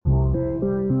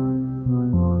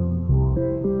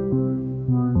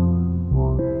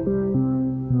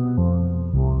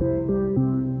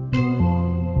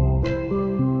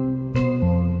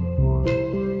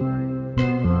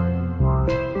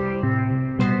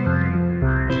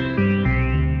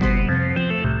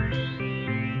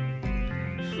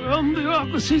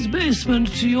Democracy's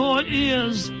Basement to your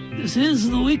ears. This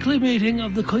is the weekly meeting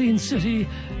of the Queen City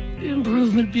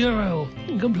Improvement Bureau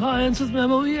in compliance with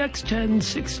Memo EX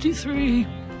 1063.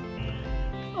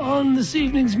 On this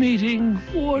evening's meeting,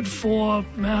 Ward 4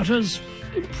 matters,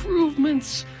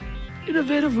 improvements,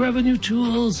 innovative revenue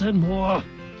tools, and more.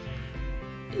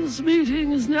 This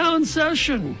meeting is now in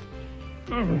session.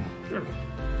 Hello.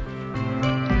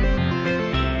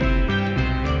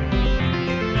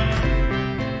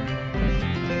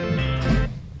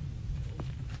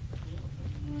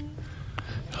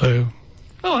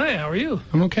 Oh, hey, how are you?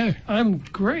 I'm okay. I'm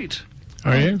great.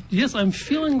 Are you? Yes, I'm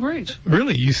feeling great.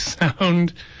 Really? You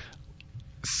sound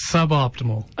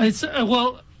suboptimal.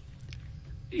 Well,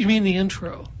 you mean the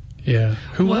intro? Yeah.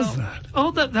 Who was that? Oh,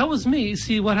 that was me.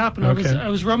 See, what happened? Okay. I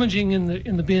was rummaging in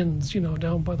the bins,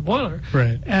 down by the boiler.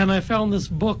 Right. And I found this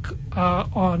book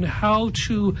on how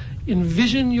to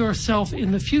envision yourself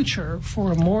in the future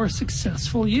for a more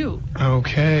successful you.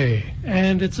 Okay.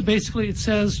 And it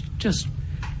says just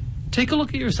take a look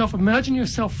at yourself. Imagine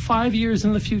yourself 5 years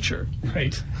in the future.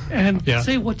 Right. And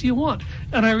say, what do you want?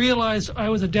 And I realized I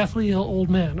was a deathly ill old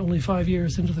man, only 5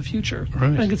 years into the future.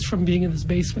 Right. I think it's from being in this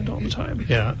basement all the time.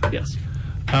 Yeah. Yes.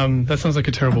 That sounds like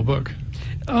a terrible book.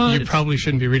 You probably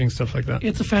shouldn't be reading stuff like that.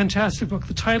 It's a fantastic book.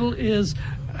 The title is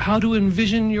How to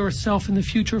Envision Yourself in the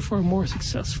Future for a More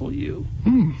Successful You.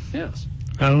 Yes.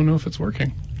 I don't know if it's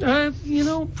working. We'll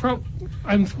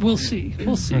see.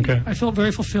 We'll see. Okay. I felt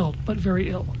very fulfilled, but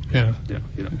very ill. Yeah. Yeah.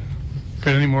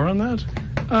 Got any more on that?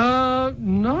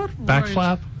 Not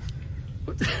Backflap?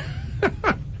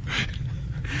 Right.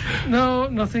 No,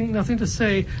 nothing to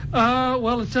say.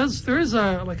 Well, it does. There is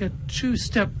a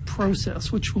two-step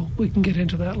process, which we can get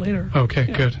into that later. Okay,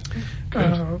 Yeah. good.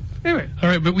 Anyway. All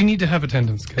right, but we need to have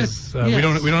attendance because Yes. we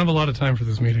don't have a lot of time for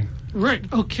this meeting. Right.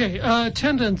 Okay.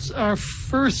 Attendance. Our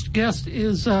first guest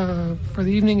is for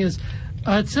the evening is.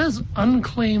 It says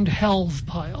unclaimed helve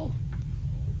pile.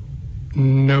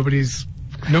 Nobody's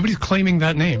claiming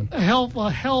that name.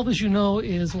 Helve, as you know,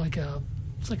 is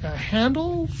it's like a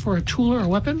handle for a tool or a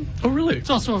weapon. Oh, really? It's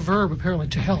also a verb, apparently,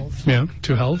 to helve. Yeah,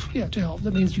 to helve? Yeah, to helve.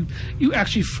 That means you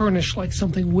actually furnish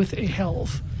something with a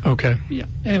helve. Okay. Yeah.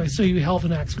 Anyway, so you helve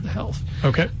an axe with a helve.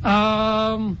 Okay.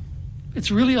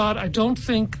 It's really odd. I don't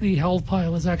think the helve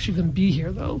pile is actually going to be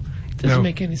here, though. It doesn't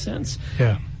make any sense.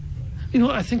 Yeah.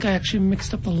 I think I actually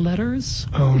mixed up the letters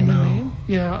in the no. name.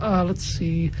 Yeah, let's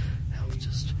see.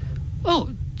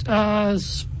 Paul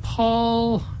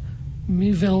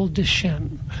Mivel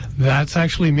Deschênes. That's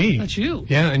actually me. That's you.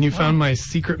 Yeah, and you found my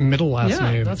secret middle last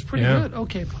name. Yeah, that's pretty good.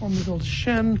 Okay, Paul Mivel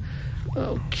Deschênes.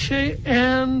 Okay,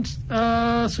 and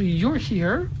so you're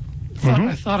here.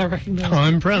 I thought I recognized you.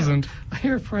 I'm present. Yeah,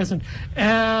 you're present.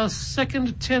 Second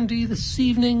attendee this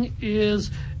evening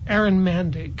is Aaron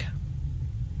Mandig.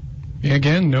 Yeah,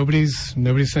 again, nobody's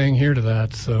saying here to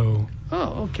that, so.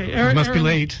 Oh, okay. Aaron must be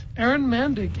late. Aaron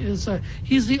Mandig is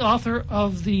he's the author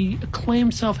of the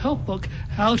acclaimed self-help book,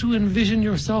 How to Envision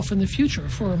Yourself in the Future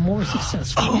for a More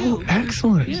Successful You.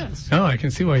 Excellent. Yes. Oh, I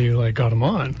can see why you got him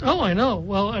on. Oh, I know.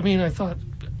 Well, I mean, I thought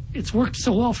it's worked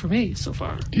so well for me so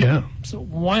far. Yeah. So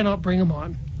why not bring him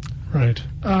on? Right.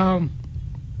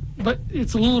 But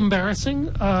it's a little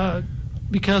embarrassing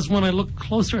because when I looked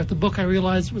closer at the book, I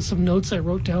realized it was some notes I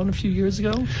wrote down a few years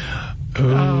ago.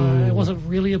 It wasn't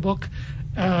really a book.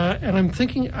 And I'm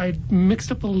thinking I mixed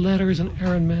up the letters in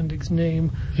Aaron Mandig's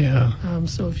name. Yeah.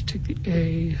 So if you take the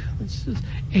A, this is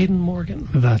Aidan Morgan.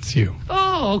 That's you.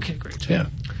 Oh, okay, great. Yeah.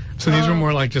 So these were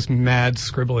more like just mad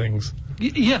scribblings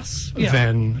yes. Yeah.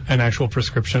 than an actual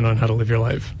prescription on how to live your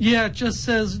life. Yeah, it just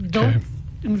says don't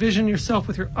envision yourself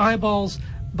with your eyeballs,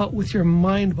 but with your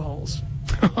mind balls.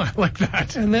 I like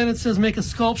that. And then it says make a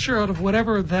sculpture out of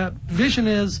whatever that vision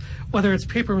is, whether it's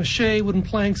paper mache, wooden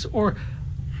planks, or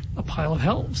a pile of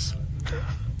helves.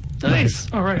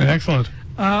 Nice. All right. Excellent.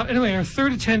 Anyway, our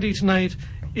third attendee tonight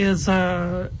is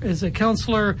a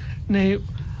counselor named.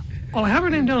 Well, I have her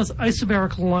name down as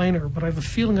Isobaric Liner, but I have a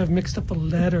feeling I've mixed up the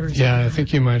letters. Yeah, I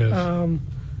think you might have.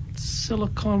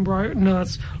 Silicon Briar. No,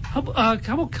 it's how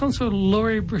about Counselor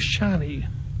Lori Brishani?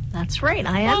 That's right.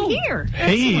 I am here.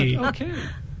 Hey. Okay.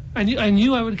 I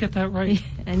knew I would get that right.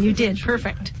 And you did.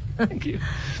 Perfect. Thank you.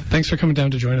 Thanks for coming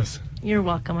down to join us. You're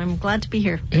welcome. I'm glad to be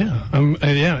here. Yeah.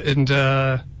 And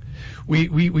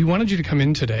we wanted you to come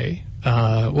in today.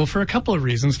 Well, for a couple of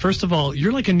reasons. First of all,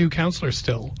 you're like a new counselor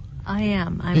still. I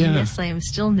am. Yes, I am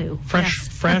still new.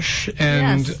 Fresh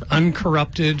and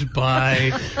uncorrupted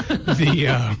by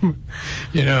the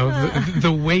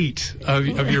weight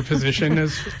of your position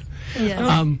as.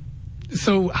 Yes.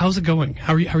 So how's it going?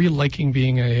 How are you liking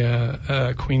being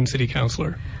a Queen City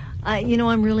councillor?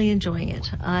 I'm really enjoying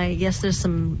it. Yes, there's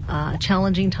some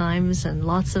challenging times and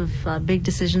lots of big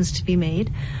decisions to be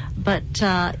made. But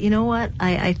you know what?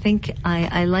 I think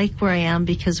I like where I am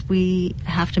because we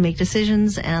have to make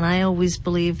decisions, and I always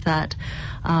believe that,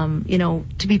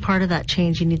 to be part of that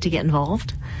change, you need to get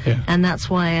involved. Yeah. And that's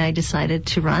why I decided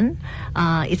to run.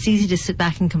 It's easy to sit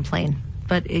back and complain.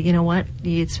 But you know what?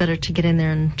 It's better to get in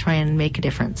there and try and make a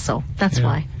difference. So that's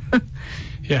why.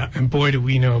 Yeah, and boy, do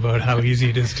we know about how easy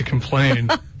it is to complain.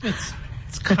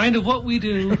 It's kind of what we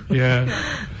do. Yeah.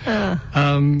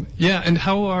 And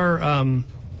how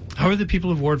are the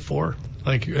people of Ward 4?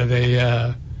 Like, are they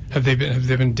have they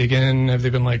been digging? Have they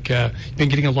been been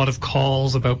getting a lot of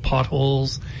calls about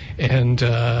potholes and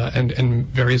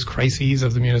various crises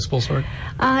of the municipal sort?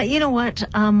 You know what?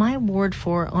 My Ward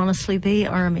 4, honestly, they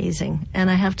are amazing, and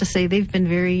I have to say they've been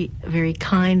very, very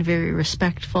kind, very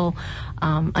respectful.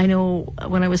 I know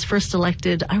when I was first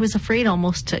elected, I was afraid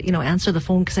almost to, answer the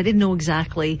phone because I didn't know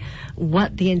exactly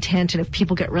what the intent, and if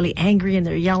people get really angry and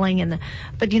they're yelling,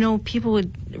 but people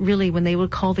would really, when they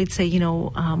would call, they'd say,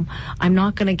 I'm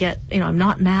not going to get, I'm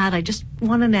not mad. I just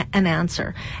want an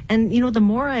answer. And, the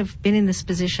more I've been in this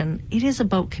position, it is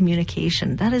about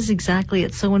communication. That is exactly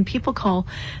it. So when people call,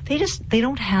 they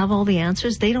don't have all the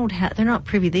answers. They're not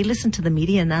privy. They listen to the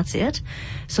media and that's it.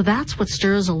 So that's what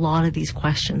stirs a lot of these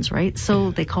questions, right?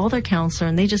 So they call their counselor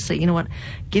and they just say,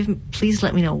 please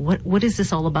let me know what is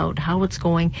this all about, how it's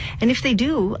going. And if they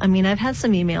do, I've had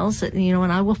some emails that,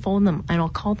 and I will phone them and I'll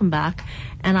call them back,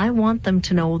 and I want them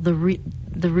to know the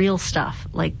real stuff.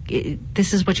 Like,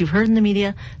 this is what you've heard in the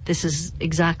media. This is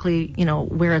exactly,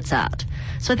 where it's at.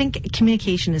 So I think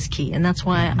communication is key, and that's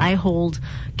why I hold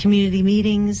community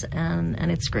meetings,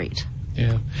 and it's great.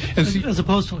 Yeah. As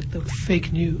opposed to the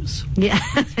fake news. Yeah,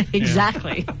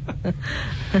 exactly.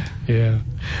 Yeah.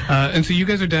 And so you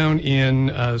guys are down in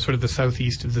sort of the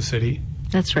southeast of the city.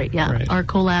 That's right, yeah. Right.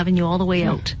 Arcole Avenue all the way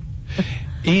out.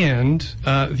 And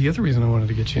the other reason I wanted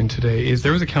to get you in today is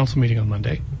there was a council meeting on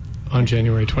Monday, on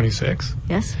January 26th.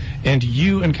 Yes. And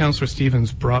you and Councillor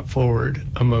Stevens brought forward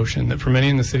a motion that for many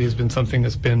in the city has been something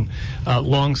that's been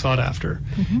long sought after.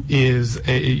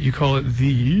 You call it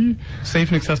the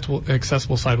Safe and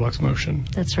Accessible Sidewalks motion.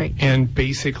 That's right. And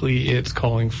basically it's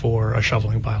calling for a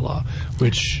shoveling bylaw,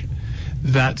 which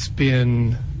that's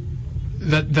been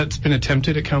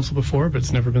attempted at council before, but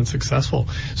it's never been successful.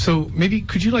 So maybe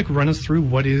could you run us through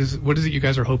what is it you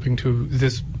guys are hoping to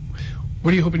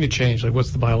what are you hoping to change?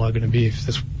 What's the bylaw going to be if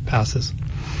this passes?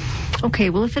 Okay,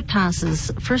 well, if it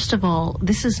passes, first of all,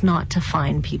 this is not to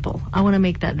fine people. I want to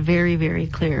make that very, very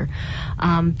clear.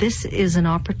 This is an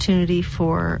opportunity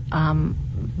for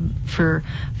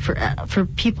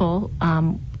people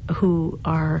who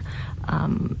are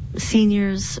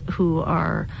seniors, who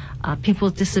are people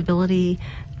with disability,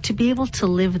 to be able to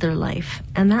live their life.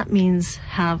 And that means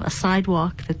have a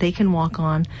sidewalk that they can walk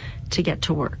on to get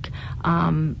to work.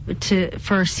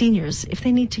 For our seniors, if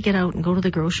they need to get out and go to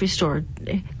the grocery store,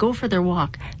 go for their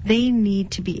walk, they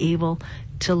need to be able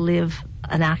to live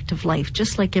an active life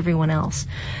just like everyone else.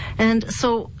 And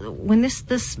so when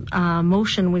this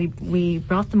motion, we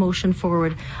brought the motion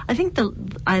forward, I think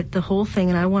the whole thing,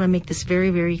 and I want to make this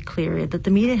very, very clear, that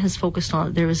the media has focused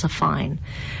on, there is a fine.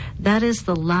 That is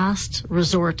the last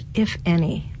resort, if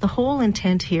any. The whole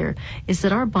intent here is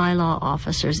that our bylaw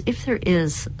officers, if there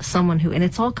is someone who, and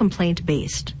it's all complaint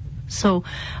based. So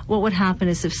what would happen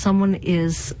is if someone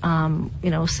is,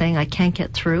 saying, I can't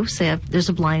get through, say there's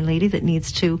a blind lady that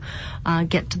needs to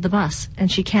get to the bus,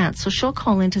 and she can't. So she'll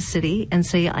call into city and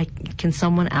say, can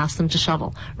someone ask them to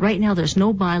shovel? Right now, there's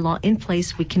no bylaw in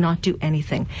place. We cannot do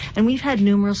anything. And we've had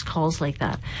numerous calls like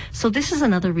that. So this is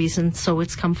another reason, so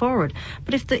it's come forward.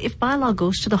 But if bylaw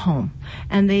goes to the home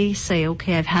and they say,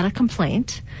 okay, I've had a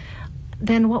complaint,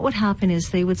 then what would happen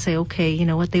is they would say, okay, you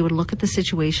know what, they would look at the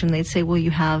situation, they'd say, well, you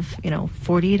have,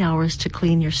 48 hours to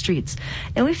clean your streets.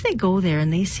 And if they go there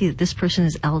and they see that this person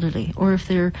is elderly, or if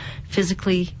they're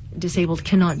physically disabled,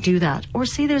 cannot do that, or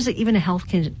say there's even a health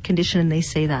condition and they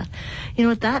say that,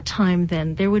 at that time,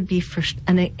 then there would be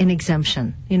an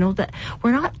exemption, that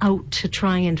we're not out to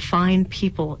try and find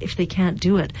people if they can't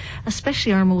do it,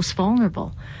 especially our most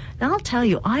vulnerable. Now, I'll tell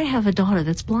you, I have a daughter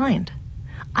that's blind.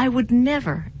 I would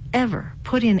never, ever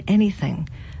put in anything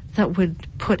that would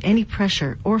put any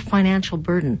pressure or financial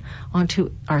burden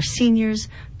onto our seniors,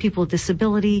 people with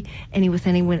disability, anyone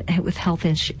with health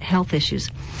issues.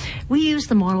 We use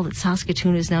the model that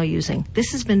Saskatoon is now using.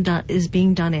 This is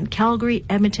being done in Calgary,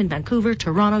 Edmonton, Vancouver,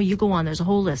 Toronto. You go on, there's a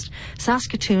whole list.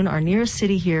 Saskatoon, our nearest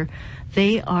city here,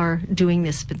 they are doing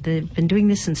this, but they've been doing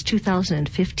this since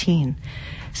 2015.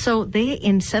 So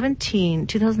in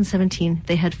 2017,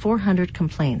 they had 400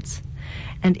 complaints.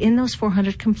 And in those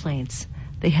 400 complaints,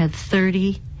 they had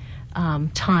 30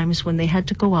 times when they had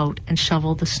to go out and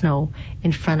shovel the snow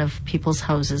in front of people's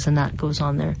houses, and that goes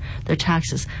on their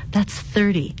taxes. That's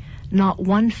 30. Not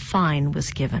one fine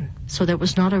was given. So there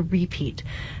was not a repeat.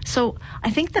 So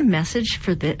I think the message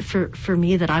for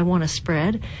me that I want to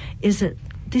spread is that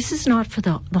this is not for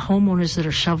the homeowners that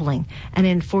are shoveling, and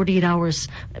in 48 hours,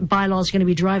 bylaw is going to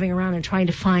be driving around and trying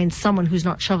to find someone who's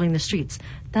not shoveling the streets.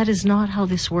 That is not how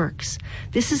this works.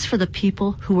 This is for the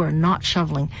people who are not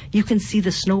shoveling. You can see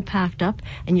the snow packed up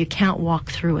and you can't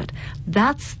walk through it.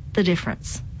 That's the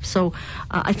difference. So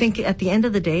I think at the end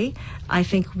of the day, I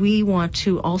think we want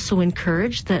to also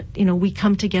encourage that, we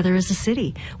come together as a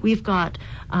city. We've got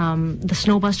the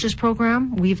Snowbusters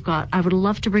program. I would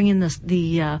love to bring in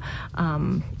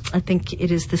I think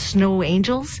it is the Snow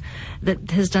Angels that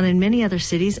has done in many other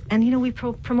cities. And, we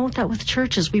promote that with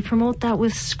churches. We promote that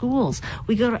with schools.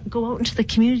 We go out into the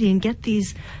community and get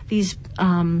these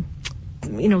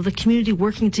the community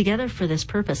working together for this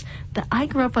purpose. I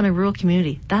grew up in a rural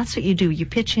community. That's what you do. You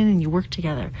pitch in and you work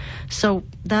together. So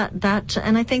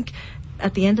and I think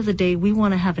at the end of the day, we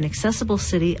want to have an accessible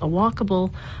city, a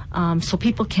walkable, so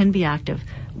people can be active.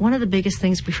 One of the biggest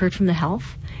things we've heard from the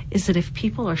health is that if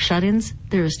people are shut-ins,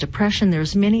 there is depression,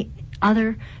 there's many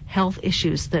other health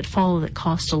issues that follow that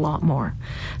cost a lot more.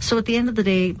 So at the end of the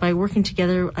day, by working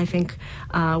together, I think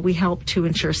we help to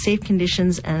ensure safe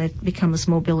conditions, and it becomes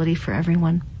mobility for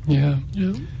everyone. Yeah.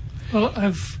 Well,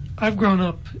 I've grown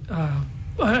up.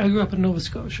 I grew up in Nova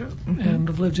Scotia and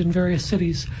have lived in various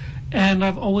cities, and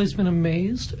I've always been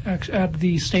amazed at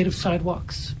the state of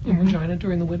sidewalks in Regina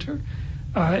during the winter.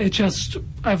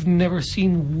 I've never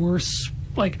seen worse,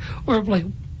 or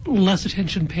less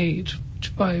attention paid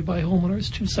by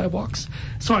homeowners to sidewalks.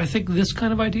 So I think this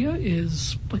kind of idea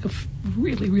is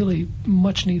really, really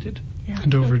much needed. Yeah.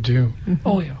 And overdue.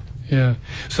 Oh, yeah. Yeah.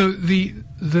 So the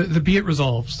be it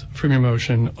resolves from your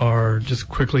motion are just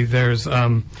quickly, there's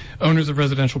owners of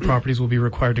residential properties will be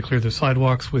required to clear their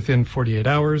sidewalks within 48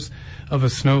 hours of a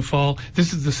snowfall.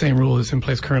 This is the same rule that's in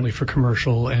place currently for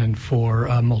commercial and for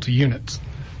multi-units.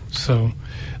 So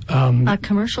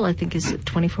commercial, I think, is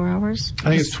 24 hours? I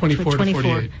think it's 24 to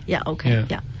 48. Yeah, okay.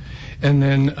 Yeah. And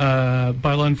then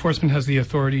bylaw enforcement has the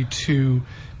authority to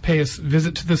pay a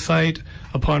visit to the site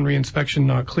upon reinspection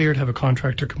not cleared, have a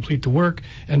contractor complete the work,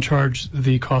 and charge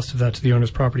the cost of that to the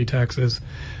owner's property taxes.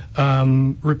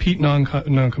 Repeat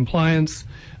non-compliance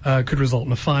could result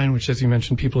in a fine, which, as you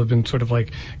mentioned, people have been sort of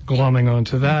glomming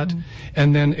onto that.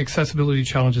 And then accessibility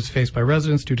challenges faced by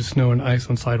residents due to snow and ice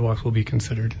on sidewalks will be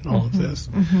considered in all of this.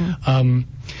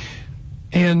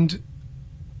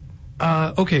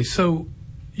 Okay, so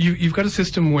you've got a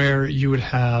system where you would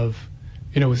have,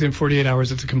 within 48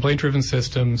 hours, it's a complaint-driven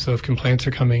system. So if complaints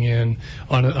are coming in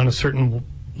on a certain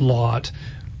lot,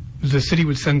 the city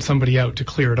would send somebody out to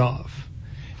clear it off.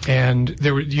 And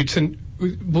you'd send,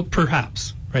 well,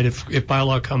 perhaps, right? If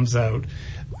bylaw comes out,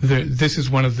 this is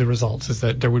one of the results, is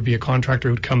that there would be a contractor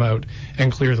who would come out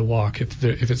and clear the walk if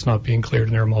it's not being cleared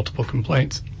and there are multiple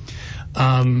complaints.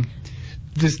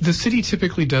 The city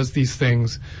typically does these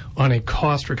things on a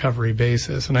cost recovery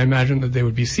basis, and I imagine that they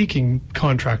would be seeking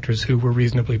contractors who were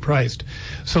reasonably priced.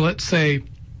 So let's say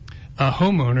a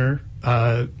homeowner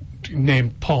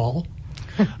named Paul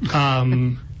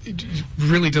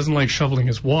really doesn't like shoveling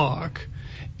his walk,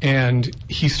 and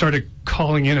he started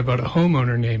calling in about a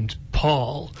homeowner named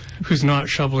Paul who's not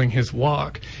shoveling his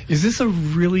walk. Is this a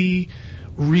really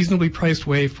reasonably priced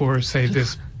way for, say,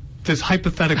 this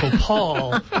hypothetical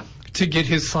Paul to get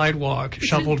his sidewalk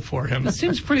shoveled for him? That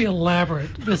seems pretty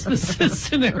elaborate, this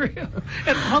scenario,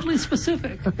 and oddly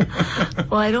specific.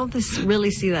 Well, I don't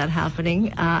really see that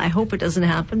happening. I hope it doesn't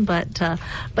happen, but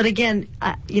again,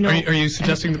 Are you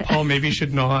suggesting that Paul maybe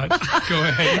should not go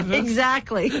ahead with this?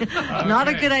 Exactly. Okay. Not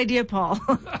a good idea, Paul.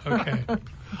 Okay.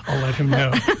 I'll let him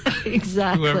know.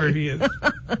 Exactly. Whoever he is.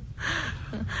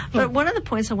 But one of the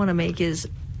points I want to make is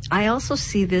I also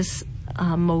see this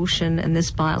motion and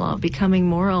this bylaw becoming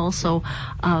more also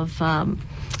of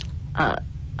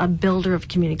a builder of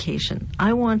communication.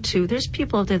 There's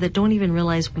people out there that don't even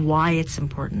realize why it's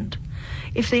important.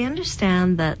 If they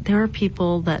understand that there are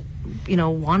people that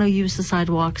want to use the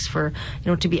sidewalks for,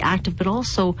 to be active, but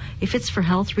also if it's for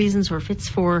health reasons or if it's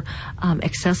for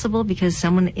accessible because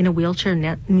someone in a wheelchair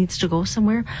needs to go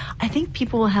somewhere, I think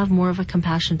people will have more of a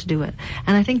compassion to do it.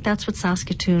 And I think that's what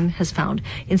Saskatoon has found.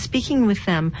 In speaking with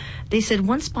them, they said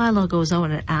once bylaw goes out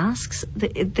and it asks,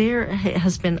 there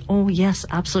has been, oh yes,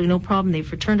 absolutely no problem.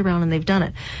 They've returned around and they've done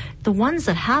it. The ones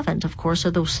that haven't, of course,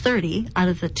 are those 30 out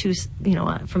of the two,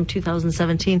 from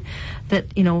 2017 that,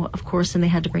 of course, and they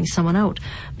had to bring someone out.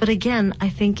 But again, I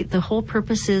think the whole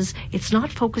purpose is it's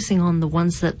not focusing on the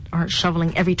ones that aren't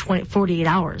shoveling every 48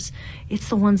 hours. It's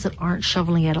the ones that aren't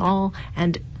shoveling at all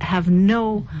and have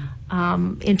no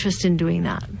interest in doing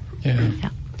that. Yeah.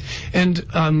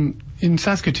 And in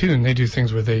Saskatoon, they do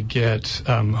things where they get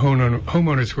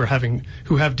homeowners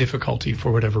who have difficulty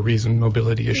for whatever reason,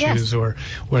 mobility issues or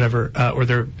whatever, or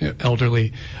they're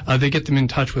elderly. They get them in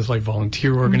touch with like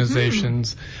volunteer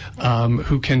organizations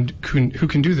who can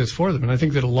do this for them. And I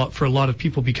think that for a lot of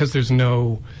people, because there's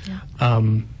no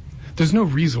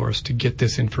resource to get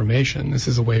this information. This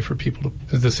is a way for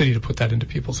the city to put that into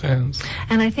people's hands.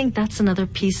 And I think that's another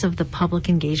piece of the public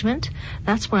engagement.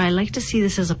 That's why I like to see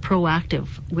this as a proactive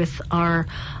with our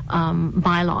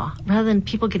bylaw, rather than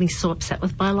people getting so upset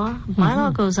with bylaw.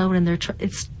 Bylaw goes out and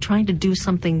it's trying to do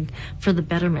something for the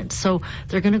betterment. So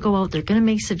they're going to go out, they're going to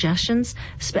make suggestions,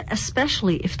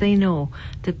 especially if they know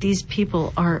that these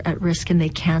people are at risk and they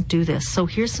can't do this. So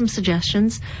here's some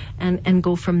suggestions and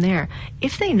go from there.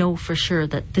 If they know for sure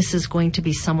that this is going to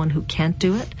be someone who can't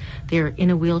do it, they're in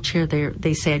a wheelchair,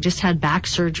 they say, I just had back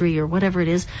surgery or whatever it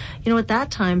is, at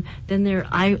that time, then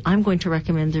I'm going to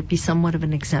recommend there be somewhat of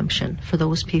an exemption for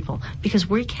those people, because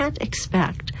we can't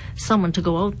expect someone to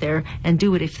go out there and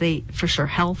do it if they, for sure,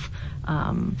 health,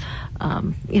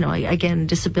 again,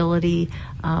 disability,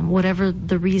 whatever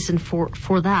the reason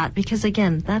for that, because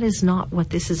again, that is not what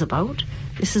this is about.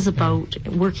 This is about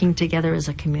working together as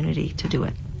a community to do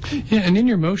it. Yeah, and in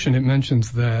your motion, it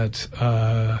mentions that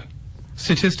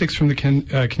statistics from the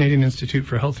Canadian Institute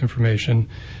for Health Information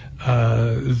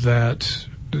that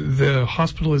the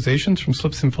hospitalizations from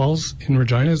slips and falls in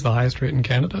Regina is the highest rate in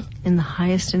Canada? In the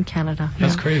highest in Canada.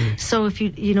 That's crazy. So if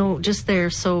just there,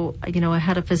 I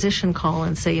had a physician call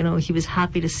and say, he was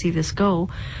happy to see this go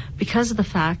because of the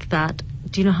fact that,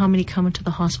 do you know how many come into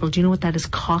the hospital? Do you know what that is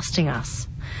costing us?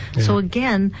 Yeah. So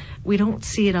again, we don't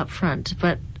see it up front,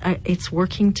 but it's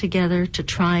working together to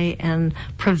try and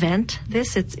prevent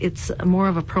this. It's more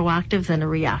of a proactive than a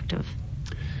reactive.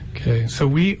 Okay, so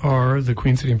we are the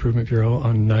Queen City Improvement Bureau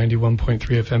on 91.3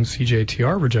 FM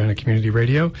CJTR, Regina Community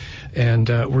Radio, and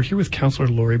we're here with Councillor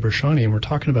Laurie Bershani, and we're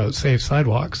talking about safe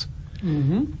sidewalks.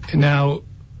 Mm-hmm. Now,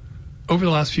 over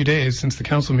the last few days since the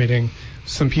council meeting,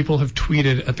 some people have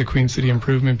tweeted at the Queen City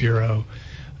Improvement Bureau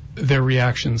their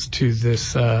reactions to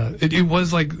this. It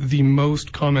was like the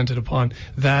most commented upon,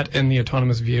 that and the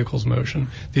autonomous vehicles motion.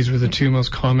 These were the two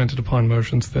most commented upon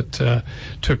motions that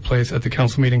took place at the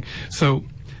council meeting. So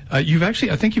I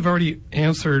think you've already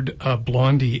answered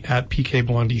Blondie at PK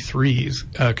Blondie 3's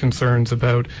concerns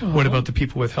about what about the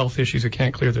people with health issues who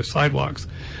can't clear their sidewalks.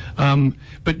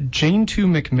 But Jane 2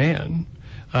 McMahon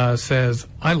says,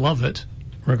 I love it,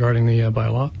 regarding the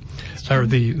bylaw, or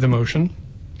the motion.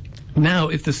 Now,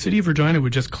 if the city of Regina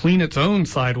would just clean its own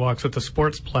sidewalks at the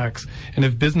Sportsplex, and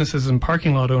if businesses and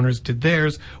parking lot owners did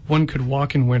theirs, one could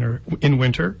walk in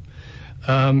winter.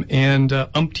 And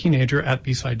Teenager at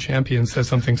B-Side Champion says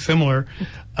something similar.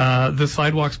 The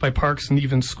sidewalks by parks and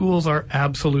even schools are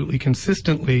absolutely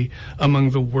consistently among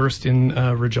the worst in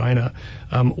Regina.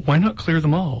 Why not clear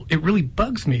them all? It really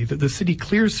bugs me that the city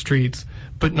clears streets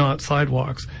but not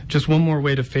sidewalks. Just one more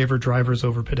way to favor drivers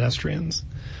over pedestrians.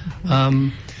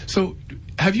 So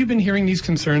have you been hearing these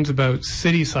concerns about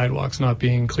city sidewalks not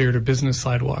being cleared or business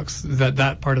sidewalks,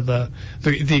 that part of the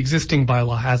existing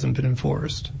bylaw hasn't been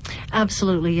enforced?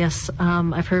 Absolutely, yes.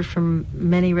 I've heard from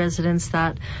many residents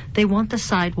that they want the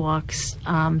sidewalks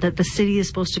that the city is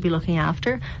supposed to be looking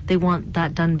after. They want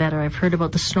that done better. I've heard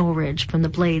about the snow ridge from the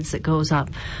blades that goes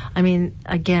up. I mean,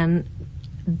 again,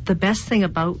 the best thing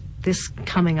about this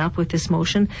coming up with this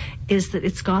motion is that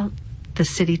it's got the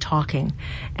city talking.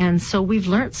 And so we've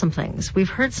learned some things. We've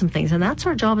heard some things. And that's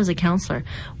our job as a councillor.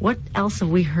 What else have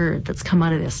we heard that's come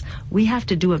out of this? We have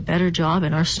to do a better job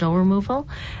in our snow removal.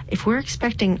 If we're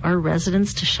expecting our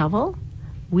residents to shovel,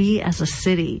 we as a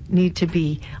city need to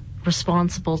be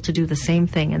responsible to do the same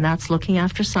thing, and that's looking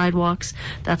after sidewalks,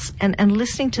 and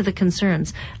listening to the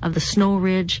concerns of the snow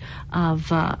ridge,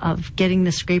 of getting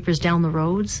the scrapers down the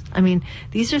roads. I mean,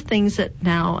 these are things that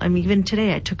now, I mean, even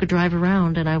today I took a drive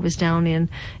around and I was down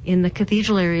in the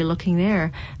cathedral area looking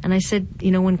there, and I said,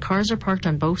 you know, when cars are parked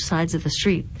on both sides of the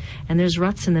street and there's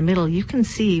ruts in the middle, you can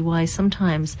see why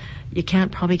sometimes you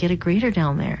can't probably get a grader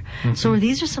down there. Mm-hmm. So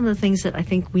these are some of the things that I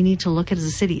think we need to look at as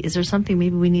a city. Is there something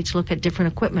maybe we need to look at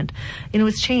different equipment? You know,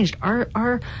 it's changed.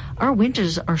 Our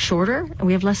winters are shorter and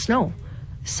we have less snow.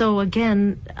 So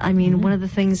again, I mean, one of the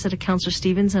things that Councillor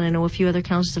Stevens and I know a few other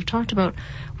councillors have talked about,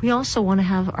 we also want to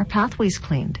have our pathways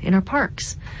cleaned in our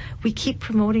parks. We keep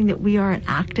promoting that we are an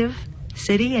active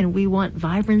city and we want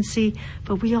vibrancy,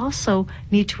 but we also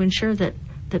need to ensure that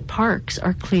parks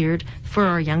are cleared for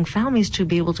our young families to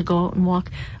be able to go out and walk.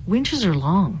 Winters are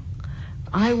long.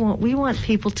 We want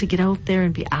people to get out there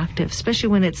and be active, especially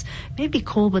when it's maybe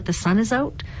cold but the sun is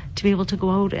out, to be able to go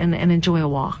out and enjoy a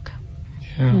walk.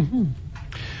 Yeah.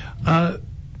 Mm-hmm.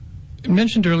 You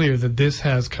mentioned earlier that this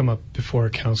has come up before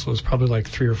a council. It was probably like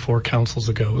 3 or 4 councils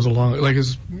ago. It was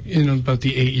about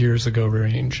the 8 years ago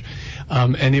range,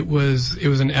 and it was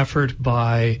an effort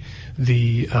by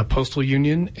the postal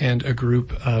union and a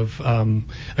group of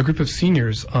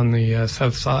seniors on the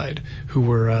south side who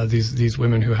were these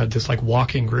women who had this like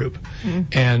walking group,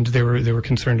 and they were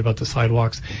concerned about the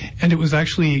sidewalks, and it was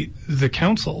actually the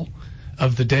council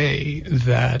of the day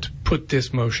that put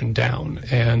this motion down,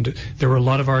 and there were a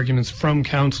lot of arguments from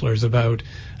councillors about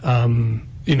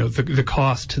the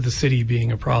cost to the city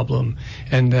being a problem,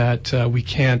 and that we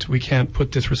can't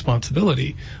put this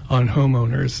responsibility on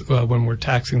homeowners when we're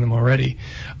taxing them already.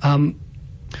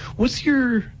 What's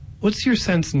your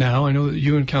sense now? I know that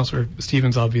you and Councillor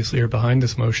Stevens obviously are behind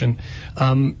this motion.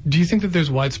 Do you think that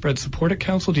there's widespread support at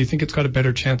council? Do you think it's got a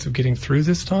better chance of getting through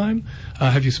this time?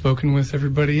 Have you spoken with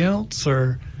everybody else,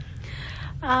 or?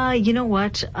 You know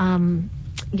what?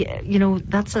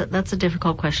 That's a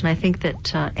difficult question. I think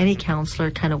that any councillor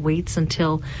kind of waits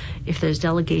until if there's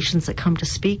delegations that come to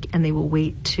speak, and they will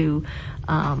wait to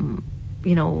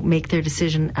make their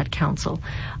decision at council.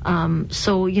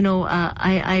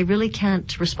 I really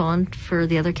can't respond for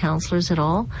the other councillors at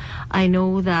all. I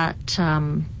know that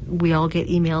we all get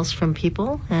emails from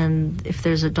people, and if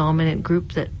there's a dominant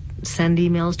group that send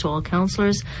emails to all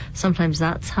councillors, sometimes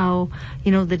that's how,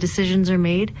 the decisions are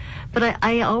made. But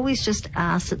I always just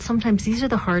ask that sometimes these are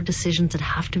the hard decisions that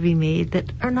have to be made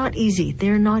that are not easy.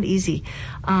 They're not easy.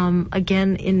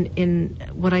 Again, in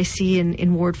what I see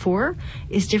in Ward 4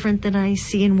 is different than I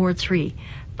see in Ward 3.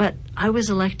 But I was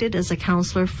elected as a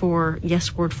councillor for,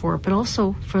 yes, Ward 4, but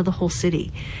also for the whole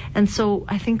city. And so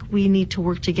I think we need to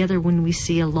work together when we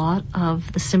see a lot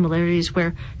of the similarities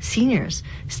where a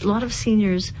lot of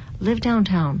seniors live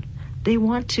downtown. They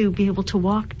want to be able to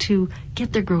walk to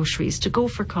get their groceries, to go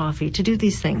for coffee, to do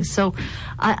these things. So,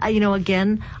 I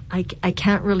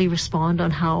can't really respond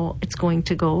on how it's going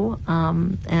to go.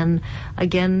 And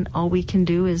again, all we can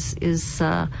do is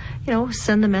send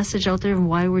the message out there and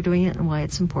why we're doing it and why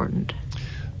it's important.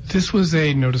 This was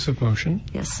a notice of motion.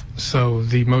 Yes. So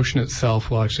the motion itself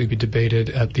will actually be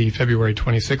debated at the February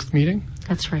 26th meeting.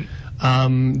 That's right.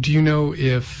 Do you know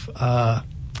if...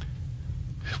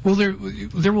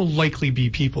 there will likely be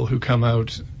people who come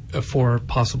out for,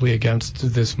 possibly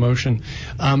against this motion.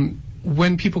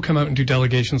 When people come out and do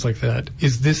delegations like that,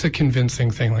 is this a convincing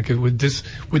thing? Like, would this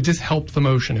help the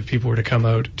motion if people were to come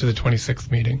out to the 26th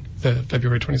meeting, the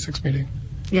February 26th meeting?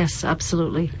 Yes,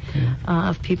 absolutely. Yeah.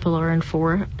 If people are in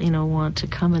for, want to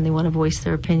come and they want to voice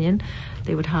their opinion,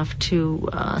 they would have to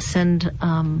send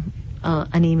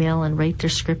an email and write their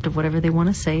script of whatever they want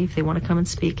to say if they want to come and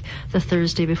speak the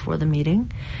Thursday before the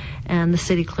meeting, and the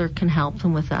city clerk can help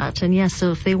them with that. And yes,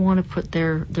 so if they want to put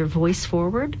their voice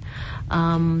forward,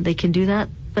 they can do that.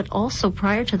 But also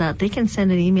prior to that, they can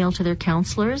send an email to their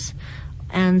councillors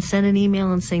and send an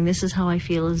email and saying, this is how I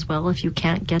feel as well if you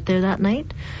can't get there that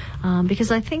night. Because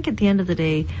I think at the end of the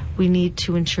day, we need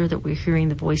to ensure that we're hearing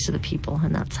the voice of the people,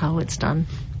 and that's how it's done.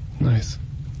 Nice.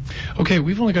 Okay,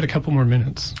 we've only got a couple more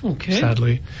minutes,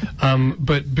 sadly.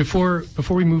 But before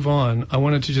we move on, I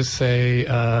wanted to just say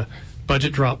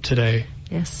budget drop today.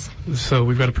 Yes. So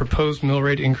we've got a proposed mill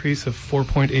rate increase of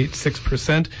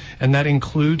 4.86%, and that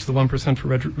includes the 1% for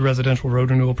residential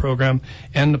road renewal program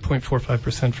and the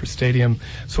 0.45% for stadium.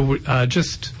 So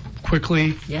just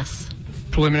quickly, yes.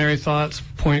 Preliminary thoughts,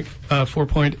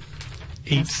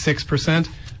 4.86%.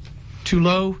 Too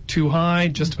low, too high,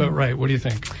 just about right. What do you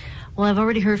think? Well, I've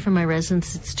already heard from my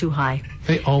residents it's too high.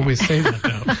 They always say that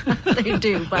now. They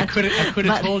do, but I could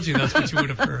have told you that's what you would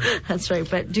have heard. That's right.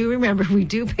 But do remember, we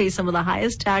do pay some of the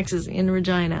highest taxes in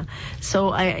Regina.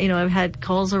 So I've had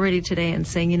calls already today and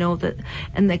saying, that,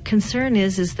 and the concern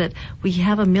is that we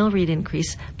have a mill rate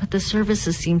increase, but the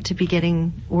services seem to be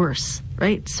getting worse.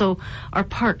 Right? So our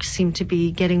parks seem to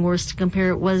be getting worse to compare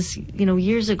it was,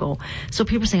 years ago. So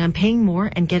people are saying, I'm paying more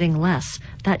and getting less.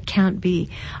 That can't be.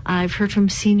 I've heard from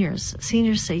seniors.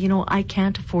 Seniors say, I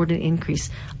can't afford an increase.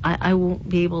 I won't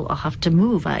be able, I'll have to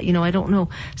move. I don't know.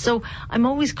 So I'm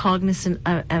always cognizant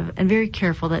and very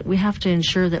careful that we have to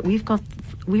ensure that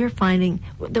we are finding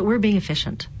that we're being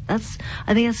efficient. I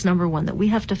think that's number one, that we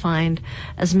have to find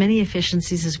as many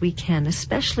efficiencies as we can,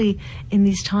 especially in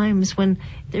these times when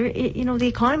the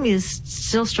economy is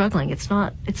still struggling. It's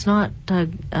not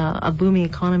a booming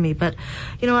economy, but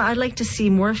I'd like to see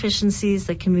more efficiencies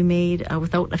that can be made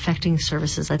without affecting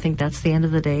services. I think that's the end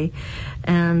of the day,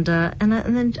 and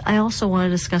then I also want to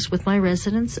discuss with my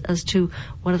residents as to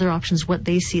what other options, what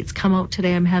they see. It's come out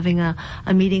today. I'm having a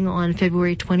meeting on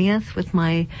February 20th with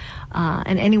my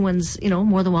and anyone's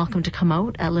more than welcome to come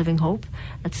out at Living Hope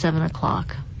at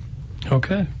 7:00.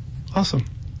 Okay, awesome.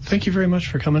 Thank you very much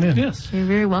for coming in. Yes. You're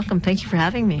very welcome. Thank you for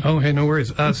having me. Oh, hey, no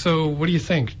worries. So what do you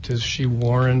think? Does she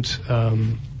warrant...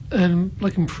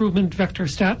 improvement vector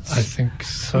stats? I think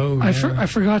so, yeah. I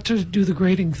forgot to do the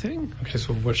grading thing. Okay,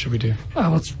 so what should we do?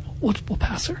 We'll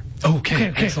pass her.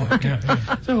 Okay. Excellent. Yeah.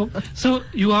 So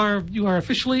you are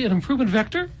officially an improvement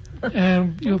vector,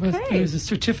 and you have Okay. a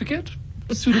certificate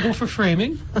suitable for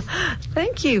framing.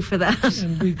 Thank you for that.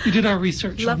 And we did our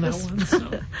research on that one.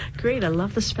 So. Great. I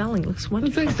love the spelling. Looks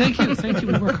wonderful. Thank you.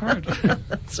 We work hard.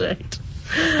 That's right.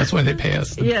 That's why they pay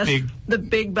us the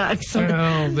big bucks.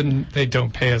 Well, then they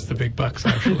don't pay us the big bucks,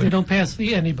 They actually. don't pay us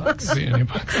the any bucks. The any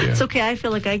bucks, yeah. It's okay. I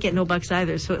feel like I get no bucks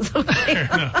either, so it's okay.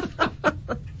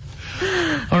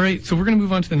 All right, so we're going to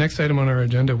move on to the next item on our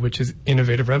agenda, which is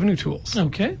innovative revenue tools.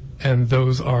 Okay. And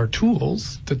those are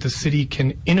tools that the city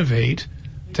can innovate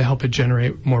to help it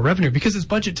generate more revenue. Because it's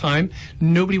budget time,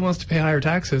 nobody wants to pay higher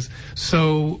taxes.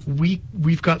 So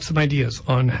we've got some ideas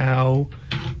on how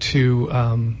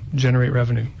to generate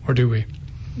revenue, or do we?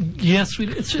 Yes,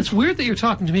 it's weird that you're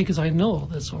talking to me because I know all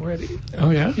this already. Oh,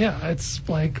 yeah? Yeah, it's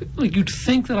like you'd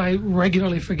think that I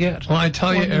regularly forget. Well, I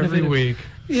tell you What every innovative- week,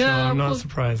 Yeah, so I'm not well,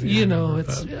 surprised. that You know, remember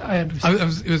it's that. I understand.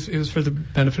 It was for the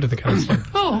benefit of the council.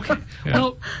 Oh, okay. Yeah.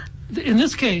 Well, in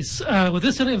this case, with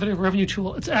this innovative revenue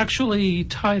tool, it's actually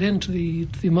tied into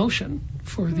the motion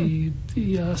for the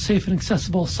safe and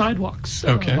accessible sidewalks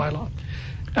bylaw.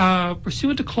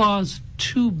 Pursuant to Clause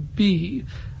 2B,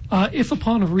 if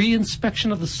upon a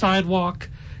re-inspection of the sidewalk,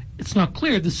 it's not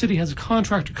clear, the city has a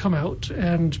contractor come out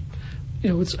and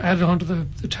it's added onto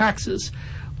the taxes.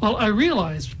 Well, I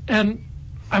realized, and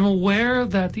I'm aware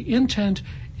that the intent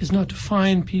is not to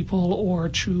fine people or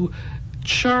to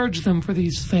charge them for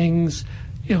these things,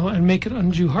 and make it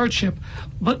undue hardship,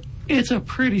 but it's a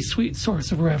pretty sweet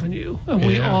source of revenue, and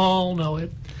we all know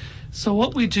it. So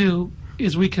what we do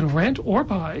is we can rent or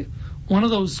buy one of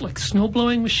those like snow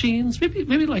blowing machines,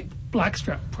 maybe like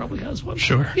Blackstrap probably has one.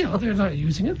 Sure. They're not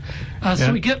using it.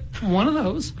 So we get one of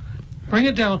those, bring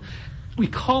it down, we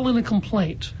call in a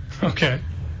complaint. Okay.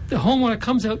 The homeowner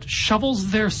comes out,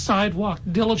 shovels their sidewalk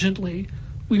diligently.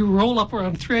 We roll up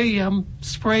around 3 a.m.,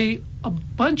 spray a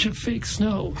bunch of fake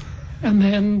snow, and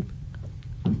then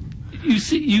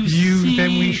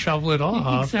then we shovel it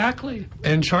off. Exactly.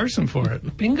 And charge them for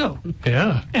it. Bingo.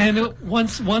 Yeah. And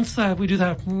once we do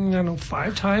that,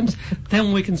 5 times,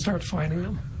 then we can start fining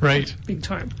them. Right. Big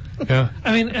time. Yeah.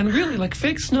 I mean, and really, like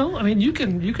fake snow, I mean, you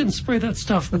can spray that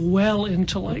stuff well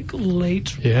into like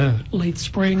late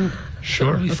spring,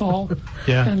 Sure. early fall.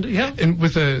 Yeah. And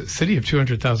with a city of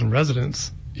 200,000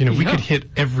 residents, we could hit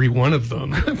every one of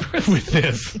them with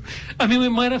this. I mean, we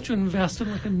might have to invest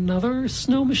in like another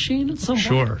snow machine at some point.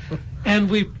 Sure. And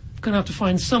we're going to have to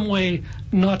find some way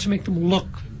not to make them look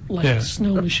like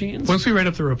snow machines. Once we write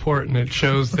up the report and it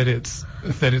shows that it's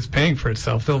paying for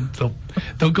itself, they'll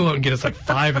go out and get us like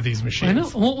 5 of these machines. I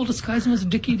know. And we'll disguise them as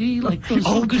Dickie D, like those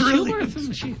good brilliant.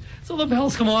 machines. So the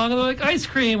bells come along and they're like ice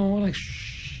cream, and we're like,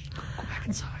 shh, go back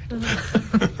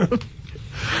inside.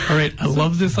 All right, I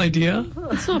love this idea.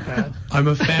 It's not bad. I'm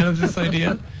a fan of this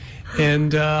idea,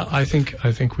 and I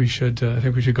think we should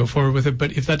go forward with it.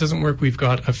 But if that doesn't work, we've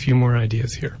got a few more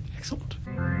ideas here. Excellent.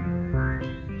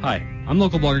 Hi, I'm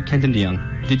local blogger Kenton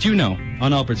DeYoung. Did you know,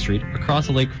 on Albert Street, across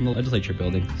the lake from the Legislature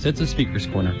building, sits a Speaker's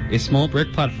Corner, a small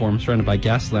brick platform surrounded by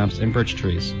gas lamps and birch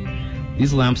trees.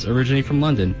 These lamps originate from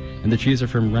London, and the trees are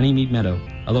from Runnymede Meadow,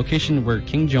 a location where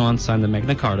King John signed the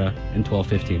Magna Carta in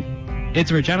 1215. It's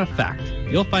a Regina Fact.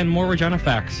 You'll find more Regina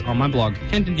Facts on my blog,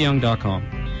 KentonDeYoung.com,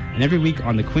 and every week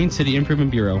on the Queen City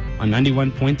Improvement Bureau on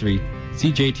 91.3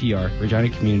 CJTR, Regina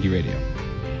Community Radio.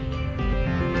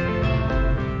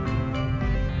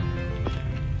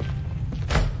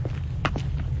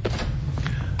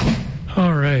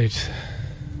 All right.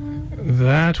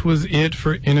 That was it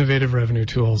for Innovative Revenue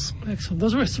Tools. Excellent.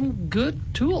 Those were some good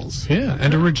tools. Yeah,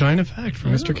 and a Regina fact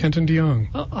from Mr. Kenton DeYoung.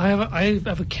 I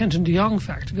have a Kenton DeYoung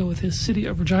fact to go with his City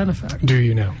of Regina fact. Do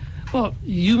you know? Well,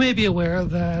 you may be aware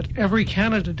that every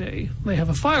Canada Day they have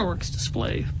a fireworks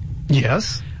display.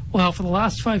 Yes. Well, for the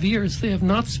last 5 years, they have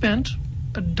not spent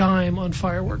a dime on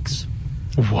fireworks.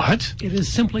 What? It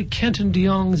is simply Kenton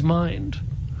DeYoung's mind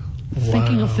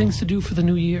thinking of things to do for the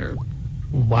new year.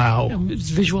 Wow. And it's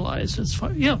visualized as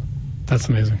fire. Yeah, That's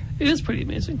amazing. it is pretty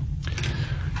amazing.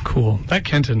 Cool. That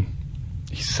Kenton,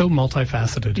 he's so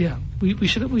multifaceted. Yeah, we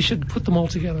should put them all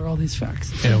together, all these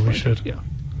facts. Yeah, we should. Yeah,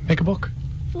 Make a book.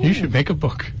 You should make a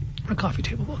book. a coffee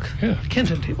table book. Yeah.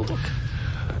 Kenton table book.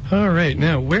 All right.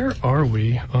 Now, where are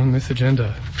we on this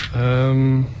agenda?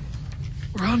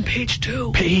 We're on page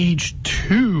 2. Page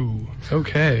 2.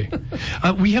 Okay.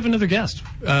 We have another guest.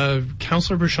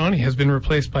 Councillor Brashani has been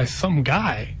replaced by some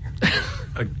guy.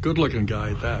 A good-looking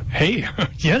guy at that. Hey,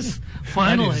 yes.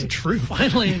 Finally, That is true.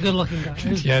 Finally, a good-looking guy.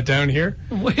 Yeah, down here.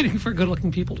 I'm waiting for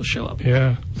good-looking people to show up.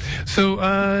 Yeah. So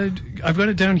I've got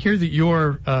it down here that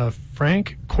you're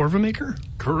Frank Corvamaker?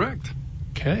 Correct.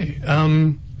 Okay.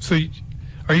 So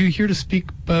are you here to speak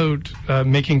about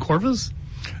making corvas?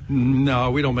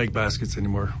 No, we don't make baskets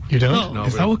anymore. You don't? No,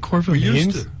 Is that what corva we means?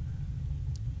 used to.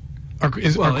 Are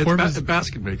It's corvas... a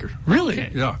basket maker. Really?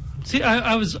 Yeah. See,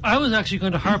 I was actually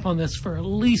going to harp on this for at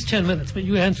least 10 minutes, but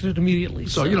you answered it immediately.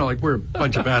 So, like we're a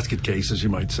bunch of basket cases, you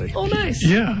might say. Oh, nice.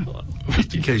 Yeah.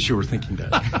 In case you were thinking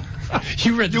that.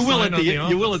 You read the You will sign at on the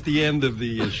office. you will at the end of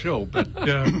the show, but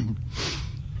Yeah.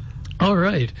 All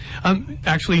right.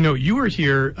 Actually, no, you were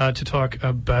here to talk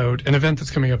about an event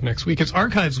that's coming up next week. It's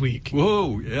Archives Week.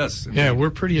 whoa, yes. Yeah, we're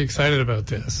pretty excited about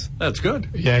this. That's good.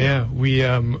 Yeah. We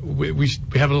have a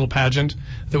little pageant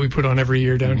that we put on every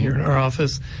year down here in our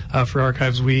office for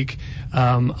Archives Week.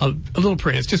 A little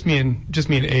parade. It's just me and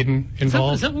Aiden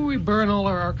involved. Is that where we burn all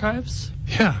our archives?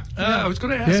 Yeah. I was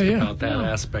going to ask Yeah. about that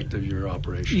aspect of your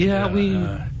operation. Yeah,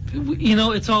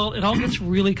 it all gets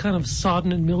really kind of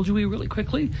sodden and mildewy really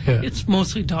quickly. Yeah. It's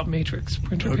mostly dot matrix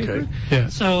printer Okay. paper. Yeah.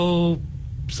 So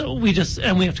we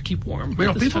have to keep warm. Well,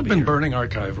 at this people time have of been year. burning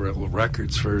archival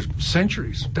records for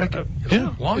centuries, decades.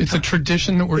 Yeah. Long It's a time.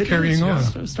 tradition that we're It carrying is, on. yeah.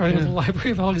 So starting with the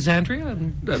Library of Alexandria,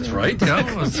 and That's right. Yeah.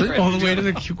 That's it. All the way to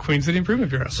the Queen City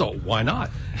Improvement Bureau. So why not?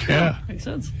 Yeah. makes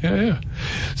sense. Yeah.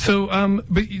 So,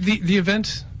 but the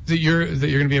event that you're going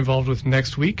to be involved with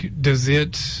next week, does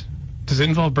it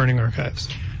involve burning archives?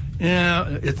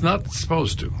 Yeah, it's not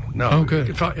supposed to. No. Oh, good.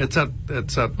 It's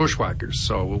at Bushwhackers.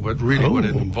 So what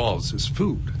it involves is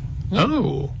food.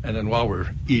 Oh. And then while we're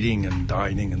eating and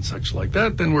dining and such like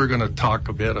that, then we're going to talk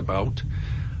a bit about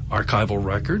archival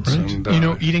records. Right.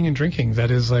 And, eating and drinking,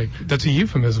 that's a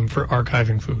euphemism for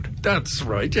archiving food. That's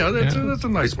right. Yeah, that's a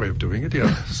nice way of doing it.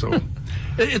 Yeah. So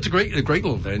it's a great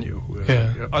little venue.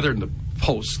 Yeah. Other than the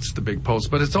posts, the big posts,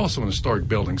 but it's also an historic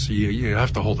building, so you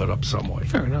have to hold it up some way.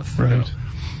 Fair enough. Right.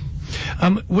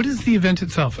 What is the event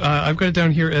itself? I've got it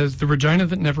down here as the Regina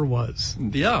that never was.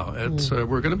 Yeah, it's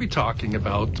we're going to be talking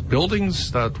about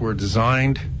buildings that were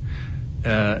designed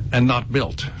and not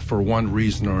built for one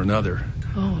reason or another.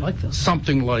 Oh, I like this.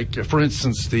 Something like, for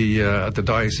instance, at the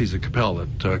Diocese of Capel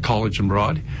at College and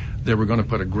Broad, they were going to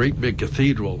put a great big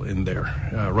cathedral in there,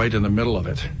 right in the middle of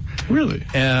it. Really?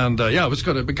 And it was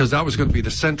because that was going to be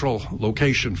the central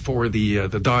location for the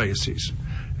diocese.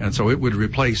 And so it would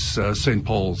replace St.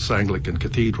 Paul's Anglican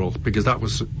Cathedral, because that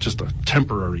was just a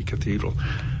temporary cathedral.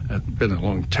 Had been a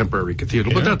long temporary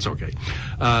cathedral, but that's okay.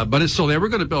 So they were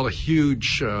going to build a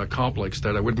huge complex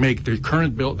that would make the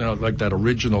current building, like that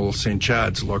original St.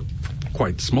 Chad's, look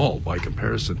quite small by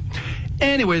comparison.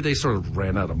 Anyway, they sort of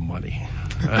ran out of money.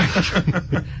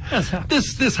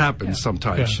 This happens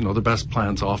sometimes. Yeah. The best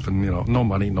plans often, no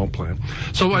money, no plan.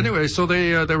 So anyway,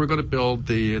 they were going to build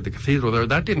the cathedral there.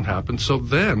 That didn't happen. So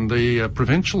then the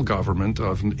provincial government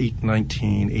of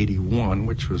 1981,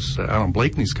 which was Alan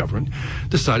Blakeney's government,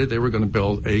 decided they were going to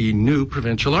build a new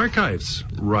provincial archives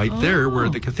right there where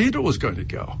the cathedral was going to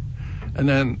go. And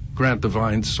then Grant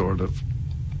Devine sort of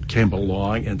came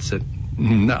along and said,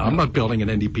 "No, I'm not building an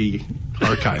NDP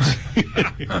archives,"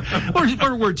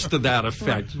 or words to that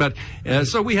effect. But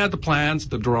so we had the plans,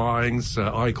 the drawings.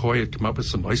 ICOI had come up with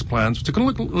some nice plans. It's going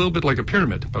to look a little bit like a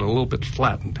pyramid, but a little bit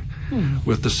flattened.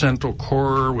 with the central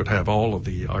core would have all of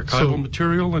the archival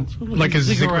material and like a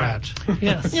ziggurat.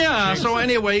 Yes. yeah. So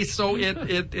anyway, so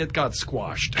it got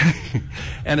squashed,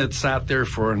 and it sat there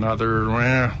for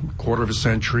another quarter of a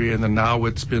century, and then now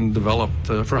it's been developed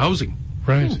for housing.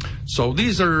 Right. So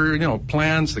these are,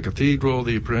 plans, the cathedral,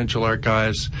 the provincial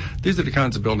archives. These are the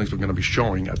kinds of buildings we're going to be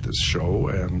showing at this show,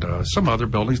 and some other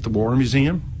buildings, the War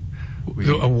Museum.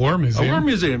 A war museum? A war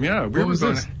museum, yeah. What was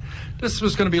this? This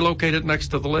was going to be located next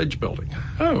to the Ledge Building.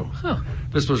 Oh. Huh.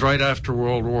 This was right after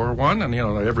World War I, and,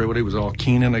 everybody was all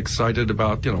keen and excited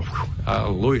about,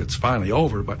 hallelujah, it's finally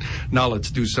over, but now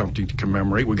let's do something to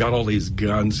commemorate. We got all these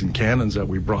guns and cannons that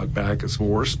we brought back as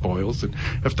war spoils and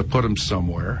have to put them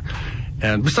somewhere.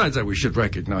 And besides that, we should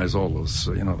recognize all those,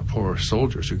 the poor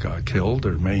soldiers who got killed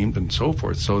or maimed and so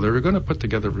forth. So they were going to put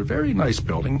together a very nice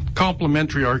building,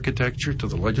 complementary architecture to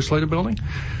the Legislative Building.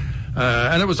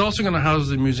 And it was also going to house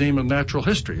the Museum of Natural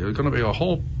History. There was going to be a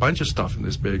whole bunch of stuff in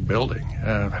this big building.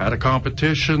 Had a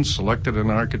competition, selected an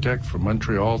architect from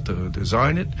Montreal to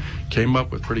design it, came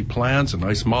up with pretty plans, a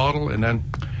nice model, and then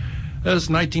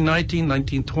as 1919,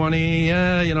 1920,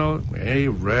 they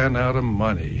ran out of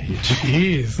money.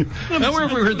 Jeez. Now, where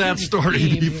have we heard that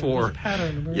story before?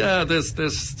 Pattern. Yeah, this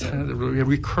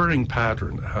recurring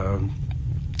pattern.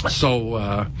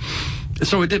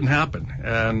 So it didn't happen,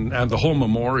 and the whole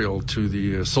memorial to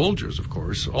the soldiers, of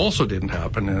course, also didn't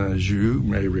happen. And as you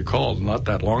may recall, not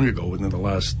that long ago, within the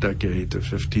last decade to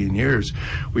 15 years,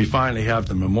 we finally have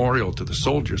the memorial to the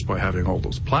soldiers by having all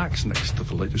those plaques next to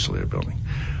the Legislative Building.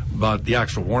 But the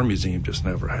actual War Museum just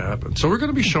never happened. So we're going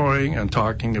to be showing and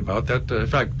talking about that. In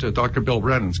fact, Dr. Bill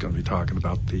Brennan's going to be talking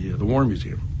about the War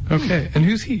Museum. Okay, and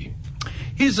who's he?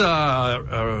 He's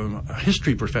a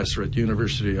history professor at the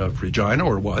University of Regina,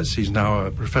 or was. He's now a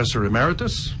professor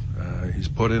emeritus. He's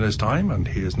put in his time, and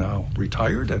he is now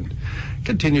retired and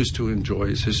continues to enjoy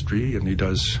his history. And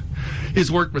he's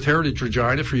worked with Heritage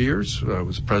Regina for years.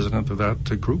 Was president of that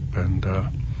group, and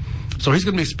so he's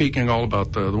going to be speaking all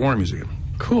about the War Museum.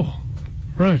 Cool.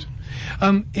 Right.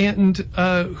 And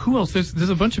who else? There's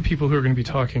a bunch of people who are going to be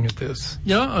talking at this.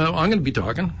 Yeah, I'm going to be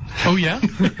talking. Oh, yeah?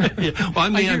 Yeah. Well,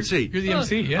 I'm the MC. You're the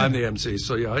MC, yeah. I'm the MC,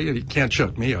 so yeah, you can't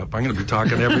shut me up. I'm going to be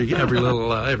talking every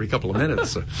couple of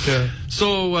minutes. Yeah.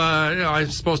 So I'm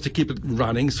supposed to keep it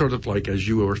running, sort of like as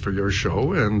you were for your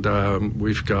show, and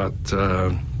we've got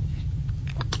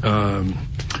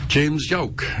James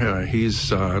Yoke.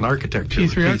 He's an architect.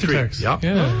 P3 Architects. Yeah.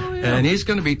 Yeah. And he's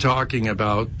going to be talking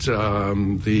about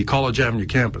the College Avenue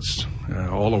campus,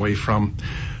 all the way from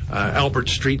Albert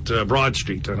Street to Broad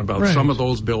Street, and about some of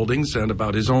those buildings, and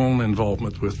about his own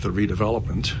involvement with the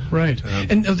redevelopment. Right.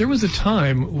 And there was a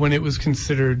time when it was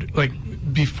considered, like,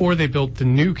 before they built the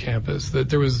new campus, that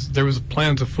there was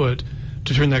plans afoot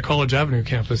to turn that College Avenue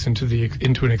campus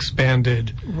into an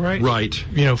expanded, right,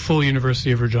 full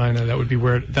University of Regina. That would be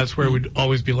that's where it would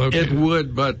always be located. It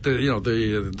would, but the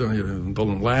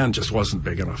land just wasn't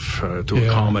big enough to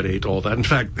accommodate all that. In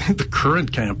fact, the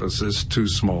current campus is too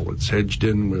small. It's hedged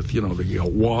in with you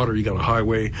got water, you got a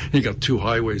highway, you got two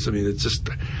highways. I mean, it's just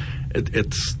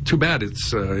it's too bad.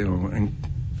 It's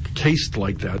encased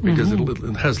like that because it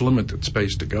has limited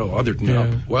space to go. Other than up,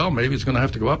 well, maybe it's going to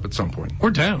have to go up at some point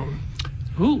or down.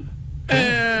 Ooh.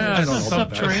 I don't know.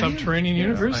 Subterranean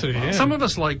university. Yeah. Some of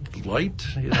us like light,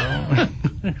 I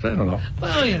don't know.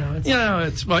 Well,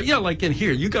 it's like in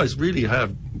here, you guys really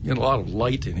have a lot of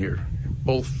light in here,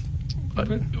 both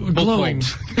glowing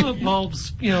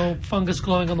bulbs, fungus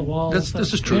glowing on the walls.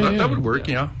 This is true. That would work.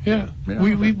 Yeah.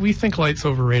 We think light's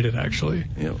overrated, actually.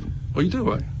 Yeah. Well, you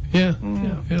do, right? Yeah, a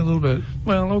little bit.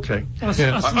 Well, okay.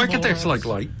 Architects like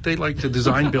light. They like to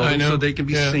design buildings so they can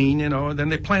be seen, and then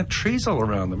they plant trees all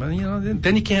around them. And,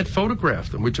 then you can't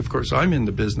photograph them, which, of course, I'm in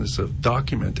the business of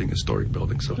documenting historic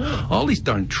buildings. So all these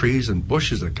darn trees and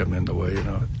bushes that come in the way,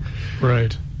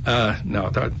 Right.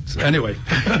 Anyway.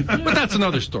 But that's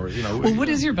another story, Well, what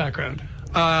is your background?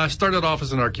 Started off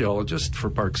as an archaeologist for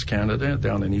Parks Canada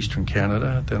down in eastern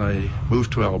Canada. Then I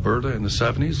moved to Alberta in the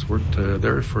 70s, worked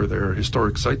there for their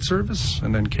historic site service,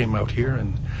 and then came out here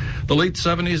in the late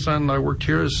 70s, and I worked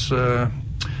here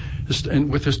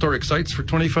with historic sites for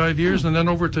 25 years, and then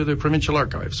over to the Provincial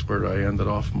Archives, where I ended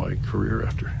off my career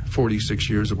after 46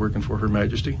 years of working for Her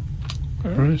Majesty.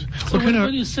 Right. So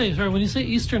when you say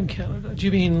Eastern Canada, do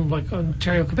you mean like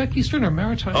Ontario, Quebec, Eastern, or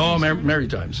Maritimes? Oh,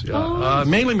 Maritimes, yeah.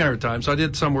 Mainly Maritimes. I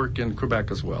did some work in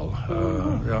Quebec as well.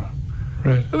 Yeah.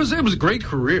 Right. It was a great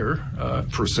career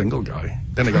for a single guy.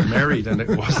 Then I got married, and it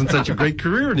wasn't such a great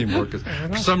career anymore because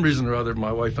for some reason or other,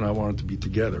 my wife and I wanted to be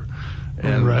together.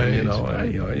 And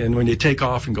and when you take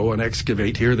off and go and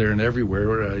excavate here, there, and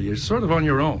everywhere, you're sort of on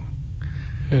your own.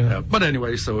 Yeah. But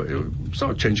anyway, so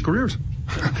it changed careers.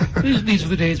 These were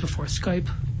the days before Skype.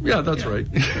 Yeah, that's right.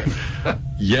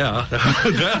 Yeah,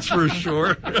 that's for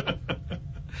sure.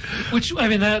 Which,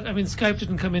 Skype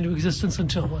didn't come into existence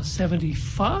until,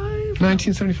 75?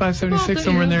 1975, 76,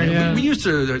 somewhere in there, yeah. We used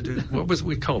to, what was it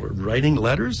we called it? Writing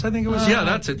letters, I think it was. Yeah,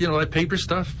 that's it. That paper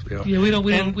stuff. Yeah, we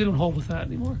don't hold with that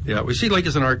anymore. Yeah, we see, like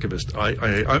as an archivist,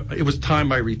 it was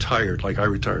time I retired. Like I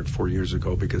retired 4 years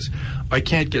ago because I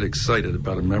can't get excited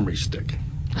about a memory stick.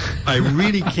 I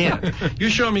really can't. You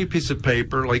show me a piece of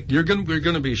paper, like we're going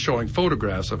to be showing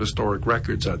photographs of historic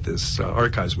records at this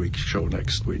Archives Week show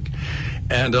next week,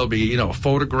 and there'll be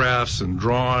photographs and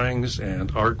drawings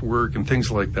and artwork and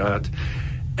things like that.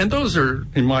 And those are,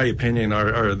 in my opinion,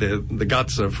 are the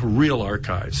guts of real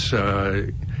archives.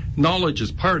 Knowledge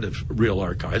is part of real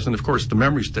archives, and of course the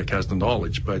memory stick has the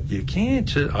knowledge, but you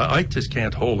can't. I just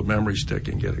can't hold a memory stick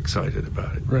and get excited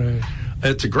about it. Right.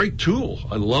 It's a great tool.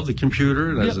 I love the computer,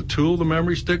 and as a tool, the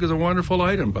memory stick is a wonderful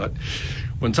item. But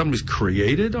when somebody's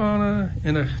created in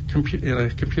a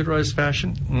computerized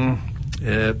fashion,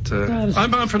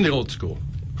 I'm from the old school,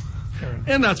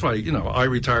 and that's why I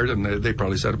retired, and they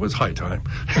probably said it was high time.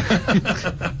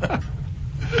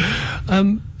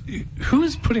 Who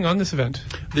is putting on this event?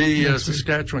 The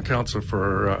Saskatchewan Council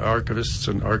for Archivists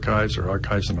and Archives, or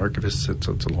Archives and Archivists. It's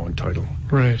a long title.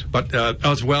 Right. But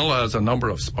as well as a number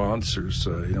of sponsors.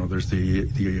 There's the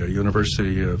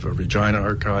University of Regina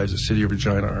Archives, the City of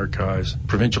Regina Archives,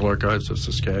 Provincial Archives of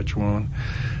Saskatchewan,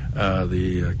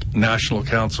 the National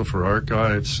Council for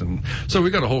Archives, and so we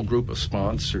got a whole group of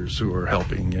sponsors who are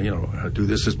helping do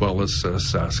this, as well as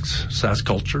Sask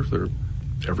Culture. They're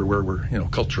everywhere where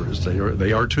culture is,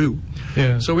 they are too.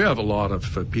 Yeah. So we have a lot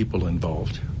of people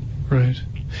involved. Right.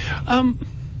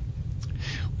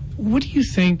 What do you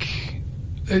think?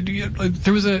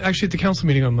 There was actually at the council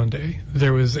meeting on Monday,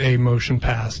 there was a motion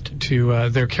passed to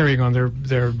they're carrying on,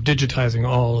 they're digitizing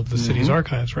all of the city's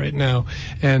archives right now,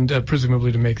 and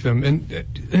presumably to make them an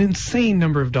insane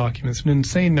number of documents, an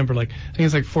insane number, I think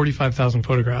it's like 45,000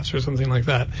 photographs or something like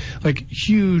that, like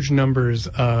huge numbers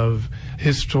of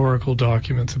historical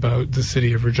documents about the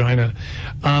city of Regina.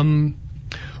 I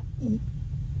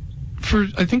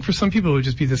think for some people it would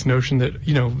just be this notion that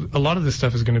a lot of this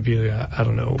stuff is going to be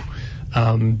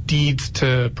deeds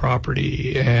to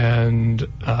property and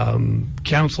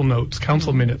council notes,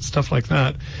 council minutes, stuff like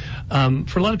that.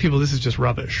 For a lot of people, this is just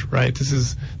rubbish, right? This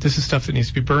is stuff that needs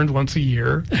to be burned once a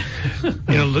year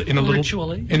in a little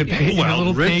ritually, in a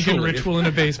little pagan ritual in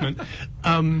a basement.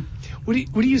 What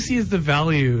do you see as the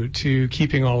value to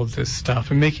keeping all of this stuff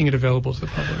and making it available to the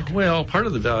public? Well, part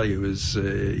of the value is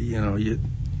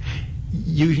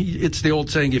it's the old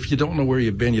saying, if you don't know where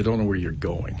you've been, you don't know where you're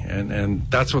going. And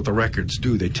that's what the records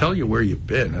do. They tell you where you've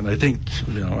been. And I think,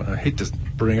 I hate to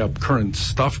bring up current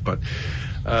stuff, but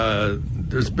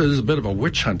there's a bit of a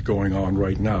witch hunt going on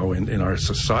right now in our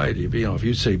society. If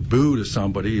you say boo to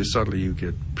somebody, suddenly you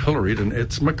get pilloried, and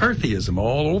it's McCarthyism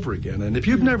all over again. And if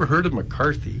you've never heard of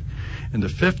McCarthy in the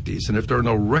 50s, and if there are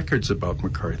no records about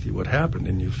McCarthy, what happened?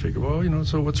 And you figure, well,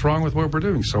 so what's wrong with what we're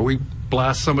doing? So we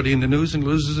blast somebody in the news and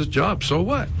loses his job. So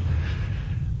what?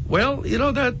 Well,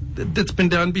 that's been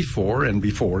done before and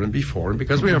before and before, and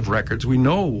because we have records, we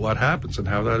know what happens and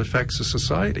how that affects a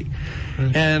society.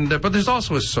 Mm-hmm. And but there's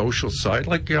also a social side.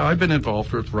 I've been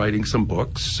involved with writing some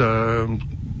books, and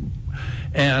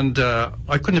I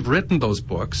couldn't have written those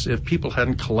books if people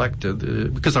hadn't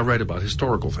collected, because I write about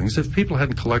historical things, if people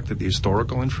hadn't collected the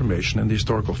historical information and the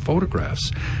historical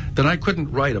photographs, then I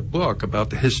couldn't write a book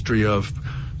about the history of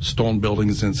stone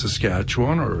buildings in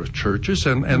Saskatchewan or churches,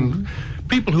 and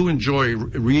people who enjoy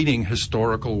reading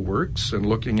historical works and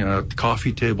looking at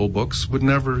coffee table books would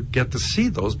never get to see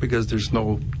those because there's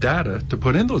no data to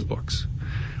put in those books.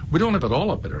 We don't have it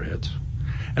all up in our heads.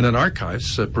 And an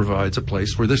archives provides a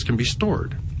place where this can be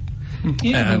stored.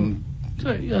 Yeah, and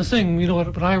I was saying,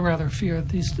 what I rather fear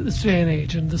this day and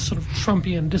age, and this sort of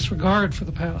Trumpian disregard for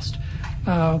the past.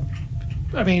 There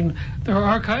are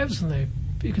archives, and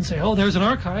you can say, oh, there's an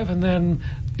archive, and then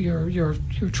your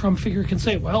Trump figure can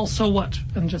say, well, so what,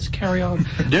 and just carry on.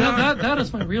 Yeah. That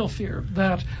is my real fear,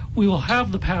 that we will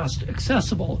have the past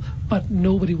accessible, but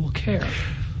nobody will care.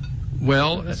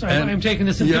 Well, so I'm taking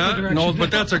this in a different direction. No,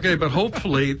 but that's okay. But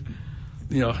hopefully,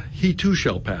 he too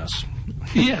shall pass.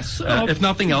 Yes. If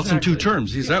nothing else, exactly. in 2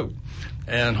 terms, he's out.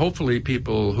 And hopefully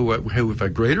people who have a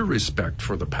greater respect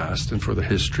for the past and for the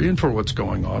history and for what's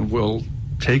going on will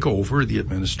take over the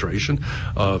administration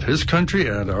of his country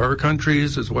and our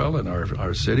countries as well, and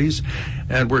our cities.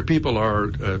 And where people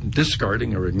are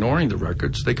discarding or ignoring the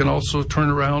records, they can also turn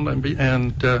around and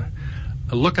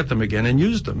look at them again and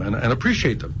use them and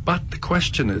appreciate them. But the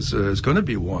question is going to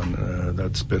be one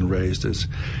that's been raised is,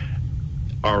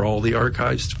 are all the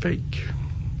archives fake?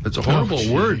 It's a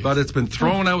horrible word, but it's been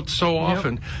thrown out so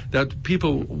often that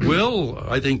people will,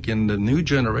 I think, in the new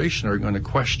generation are going to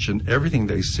question everything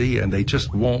they see, and they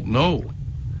just won't know.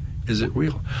 Is it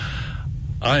real?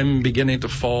 I'm beginning to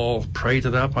fall prey to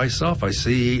that myself. I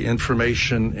see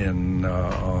information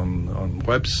on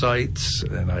websites,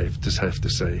 and I just have to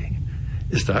say,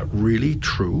 is that really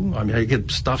true? I mean, I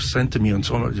get stuff sent to me on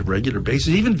so a regular basis,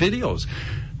 even videos.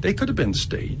 They could have been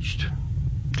staged.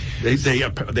 They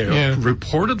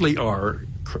reportedly are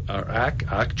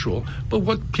actual, but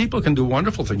what people can do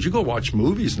wonderful things. You go watch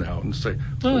movies now and say,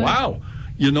 wow,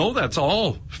 that's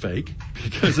all fake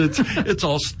because it's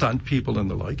all stunt people and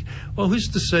the like. Well, who's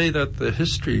to say that the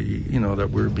history,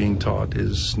 that we're being taught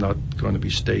is not going to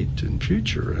be staged in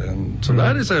future? And so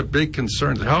that is a big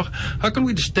concern. How can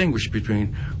we distinguish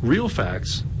between real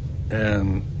facts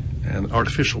and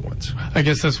artificial ones? I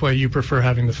guess that's why you prefer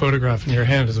having the photograph in your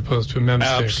hand as opposed to a mem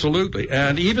stick. Absolutely.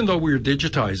 And even though we're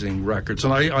digitizing records,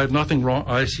 and I have nothing wrong,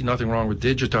 I see nothing wrong with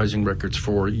digitizing records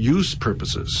for use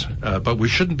purposes, but we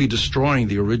shouldn't be destroying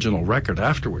the original record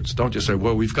afterwards. Don't just say,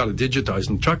 well, we've got to digitize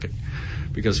and chuck it.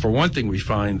 Because for one thing, we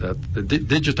find that the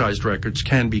digitized records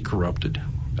can be corrupted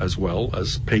as well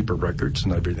as paper records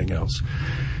and everything else.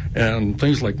 And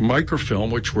things like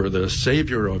microfilm, which were the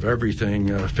savior of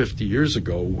everything 50 years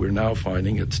ago, we're now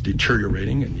finding it's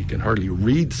deteriorating, and you can hardly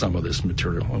read some of this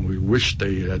material. And we wish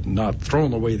they had not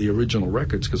thrown away the original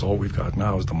records, because all we've got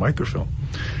now is the microfilm.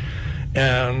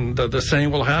 And the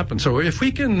same will happen. So if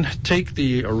we can take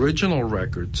the original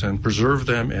records and preserve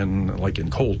them in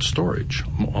cold storage,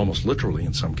 almost literally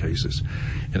in some cases,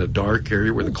 in a dark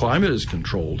area where the climate is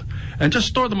controlled, and just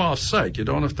store them off-site. You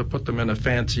don't have to put them in a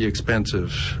fancy,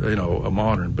 expensive, a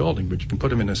modern building, but you can put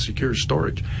them in a secure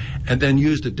storage, and then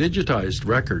use the digitized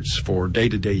records for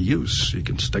day-to-day use. You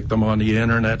can stick them on the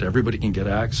internet. Everybody can get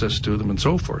access to them, and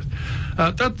so forth.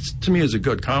 That, to me, is a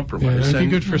good compromise. Yeah, that'd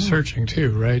be good for searching,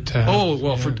 too, right?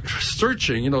 For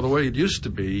searching, the way it used to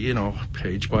be,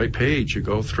 page by page, you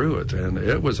go through it, and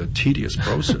it was a tedious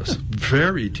process,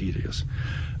 very tedious.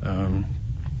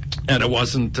 And it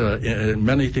wasn't,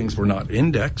 many things were not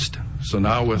indexed. So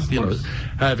now with,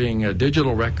 having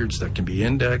digital records that can be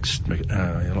indexed,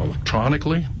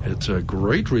 electronically, it's a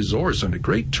great resource and a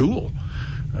great tool.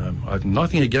 I have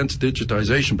nothing against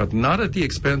digitization, but not at the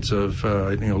expense of,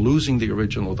 losing the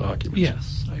original documents.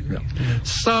 Yes, I agree. Yeah.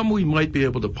 Some we might be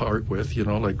able to part with,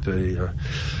 like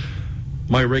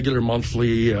my regular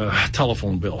monthly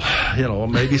telephone bill,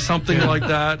 maybe something like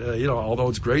that. Although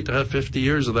it's great to have 50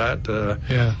 years of that.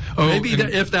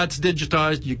 If that's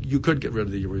digitized, you could get rid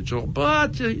of the original,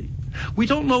 but we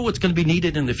don't know what's going to be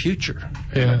needed in the future.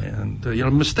 Yeah.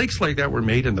 And mistakes like that were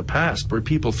made in the past, where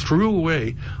people threw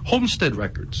away homestead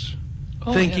records,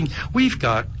 thinking we've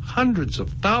got hundreds of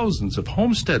thousands of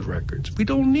homestead records. We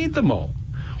don't need them all.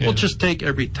 Yeah. We'll just take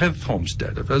every 10th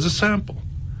homestead as a sample.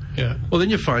 Yeah. Well, then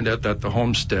you find out that the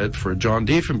homestead for John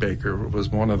Diefenbaker was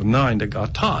one of the 9 that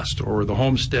got tossed, or the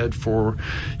homestead for,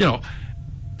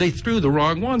 they threw the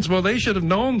wrong ones. Well, they should have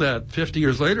known that 50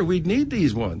 years later we'd need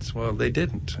these ones. Well, they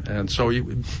didn't. And so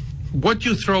what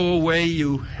you throw away,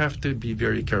 you have to be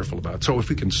very careful about. So if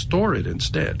we can store it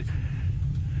instead,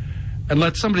 and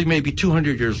let somebody maybe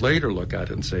 200 years later look at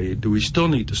it and say, do we still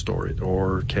need to store it,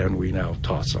 or can we now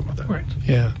toss some of that? Right.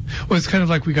 Yeah. Well, it's kind of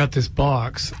like we got this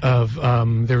box of,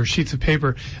 there were sheets of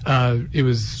paper. It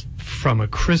was from a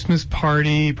Christmas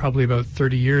party probably about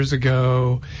 30 years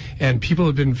ago, and people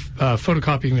had been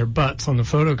photocopying their butts on the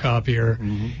photocopier,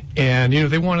 and,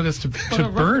 they wanted us to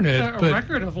burn it. A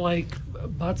record of,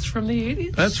 butts from the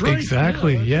 80s? That's right.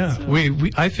 Exactly, yeah.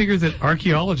 I figure that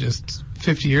archaeologists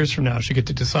 50 years from now should get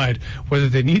to decide whether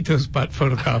they need those butt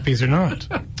photocopies or not.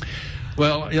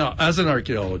 Well, as an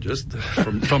archaeologist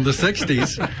from the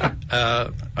 60s,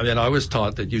 I was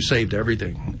taught that you saved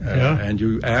everything, and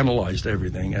you analyzed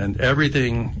everything, and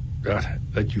everything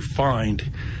that you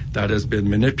find that has been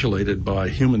manipulated by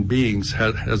human beings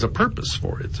has a purpose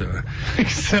for it.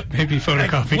 Except maybe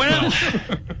photocopying.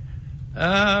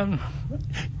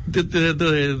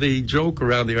 The joke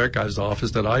around the archives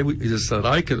office is that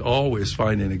I could always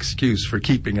find an excuse for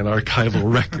keeping an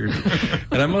archival record,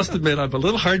 and I must admit I'm a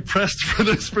little hard pressed for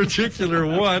this particular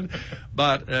one,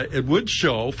 but it would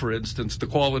show, for instance, the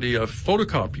quality of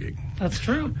photocopying. That's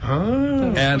true.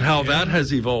 And how that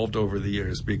has evolved over the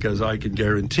years, because I can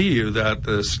guarantee you that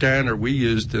the scanner we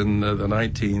used in the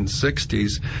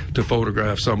 1960s to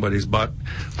photograph somebody's butt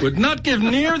would not give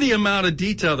near the amount of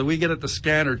detail that we get at the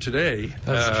scanner today.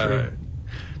 That's true.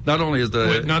 not only is the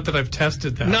Wait, not that I've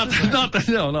tested that. not that,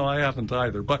 no, I haven't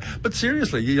either. But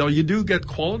seriously, you do get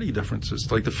quality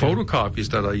differences. Like the photocopies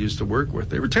that I used to work with,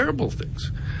 they were terrible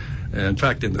things. In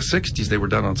fact, in the 60s, they were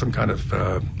done on some kind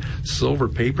of silver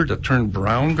paper that turned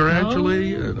brown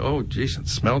gradually. And, geez, it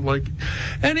smelled like...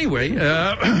 Anyway,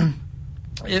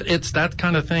 it's that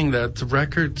kind of thing that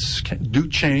records do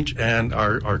change, and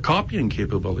our copying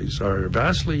capabilities are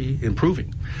vastly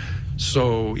improving.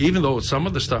 So even though some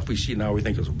of the stuff we see now we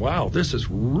think is, wow, this is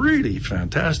really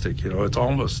fantastic, it's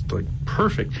almost like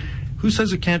perfect. Who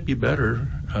says it can't be better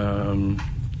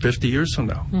 50 years from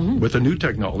now with a new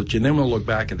technology? And then we'll look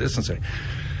back at this and say,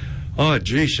 oh,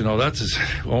 geez,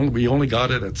 we only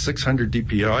got it at 600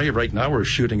 DPI. Right now we're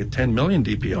shooting at 10 million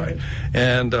DPI. Right.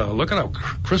 And look at how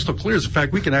crystal clear it is. In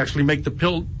fact, we can actually make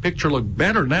the picture look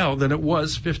better now than it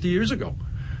was 50 years ago.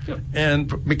 Yep.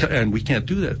 And we can't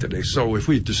do that today. So if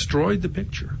we've destroyed the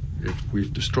picture, if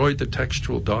we've destroyed the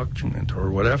textual document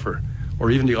or whatever, or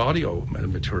even the audio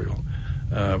material,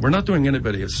 we're not doing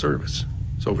anybody a service.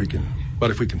 So if we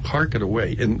can park it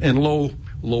away in low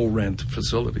rent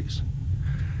facilities.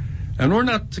 And we're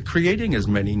not creating as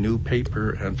many new paper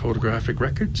and photographic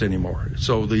records anymore.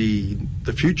 So the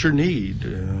future need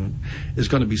is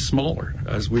going to be smaller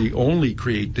as we only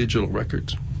create digital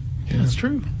records. Yeah, that's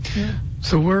true. Yeah.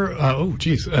 So we're we're on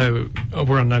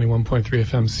 91.3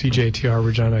 FM CJTR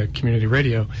Regina Community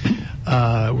Radio.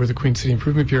 We're the Queen City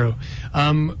Improvement Bureau.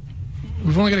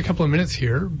 We've only got a couple of minutes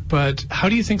here, but how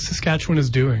do you think Saskatchewan is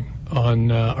doing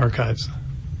on archives?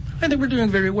 I think we're doing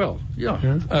very well.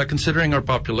 Yeah. Considering our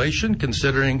population,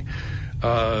 considering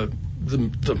to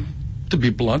be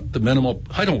blunt, the minimal.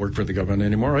 I don't work for the government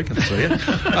anymore. I can say it.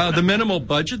 The minimal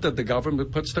budget that the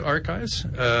government puts to archives.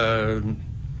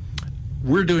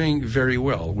 We're doing very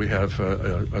well. We have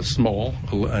a small,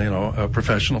 a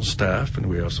professional staff, and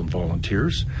we have some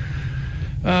volunteers.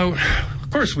 Of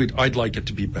course, I'd like it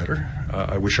to be better.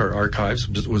 I wish our archives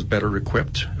was better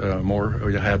equipped, had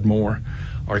more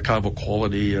archival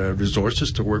quality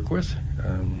resources to work with.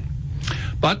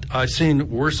 But I've seen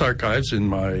worse archives in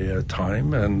my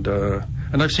time, and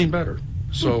I've seen better.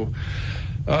 So.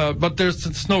 But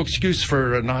it's no excuse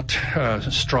for not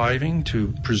striving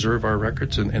to preserve our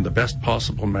records in the best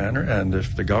possible manner. And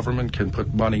if the government can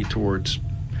put money towards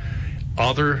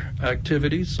other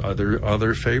activities,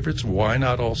 other favorites, why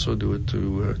not also do it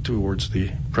towards the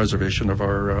preservation of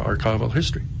our archival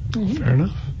history? Mm-hmm. Fair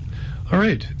enough. All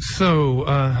right. So,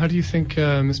 how do you think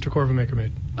Mr. Korvemaker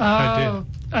made?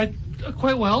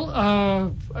 Quite well.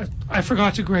 I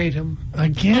forgot to grade him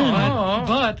again.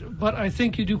 But I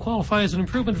think you do qualify as an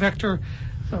improvement vector,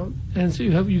 and so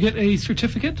you get a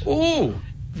certificate. Oh,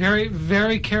 very,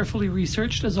 very carefully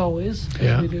researched as always.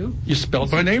 Yeah, as we do. You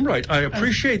spelled my name right. I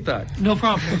appreciate that. No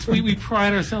problem. We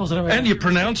pride ourselves in our. And you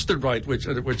pronounced it right, which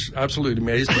absolutely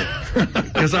amazed me,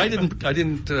 because I didn't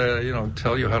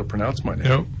tell you how to pronounce my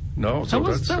name. No. So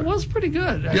that was pretty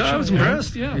good. Actually. Yeah, I was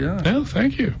impressed. Yeah. Oh,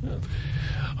 thank you. Yeah.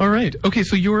 All right. Okay,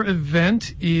 so your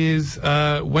event is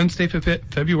Wednesday,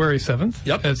 February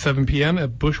 7th at 7 p.m.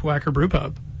 at Bushwhacker Brew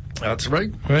Pub. That's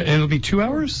right. And it'll be 2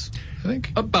 hours, I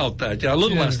think? About that, yeah. A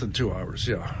little less than 2 hours,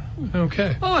 yeah.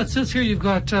 Okay. Oh, it says here you've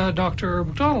got Dr.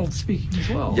 McDonald speaking as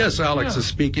well. Yes, Alex is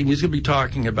speaking. He's going to be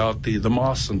talking about the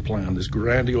Mawson plan, this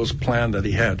grandiose plan that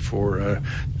he had for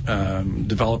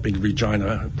developing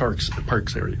Regina Parks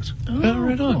areas. Oh,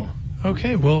 right on.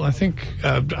 Okay, well, I think,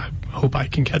 I hope I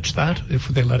can catch that if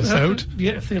they let us out.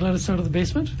 Yeah, if they let us out of the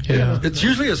basement. Yeah. It's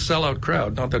usually a sellout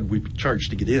crowd, not that we charge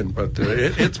to get in, but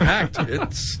it's packed.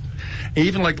 It's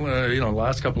even like,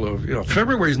 last couple of,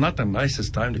 February is not the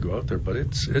nicest time to go out there, but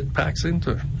it packs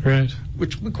into, right,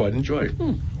 which we quite enjoy.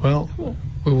 Well,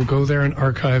 we will go there and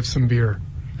archive some beer.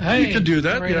 Hey, you could do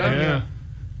that, yeah.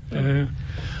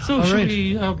 So should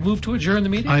we move to adjourn the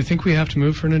meeting? I think we have to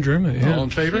move for an adjournment, yeah. All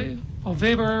in favor? Okay. All in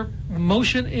favor.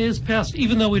 Motion is passed,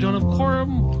 even though we don't have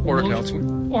quorum. Or a council.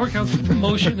 The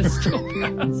motion is still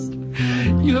passed.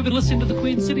 You have been listening to the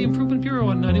Queen City Improvement Bureau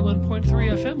on 91.3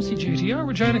 FM CJTR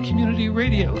Regina Community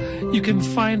Radio. You can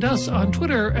find us on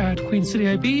Twitter at Queen City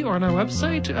IB or on our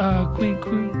website,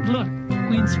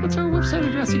 Queens. What's our website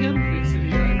address again?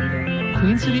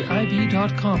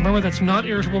 QueenCityIB.com. Remember, that's not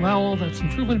Irritable Bowel, that's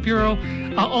Improvement Bureau.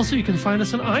 Also, you can find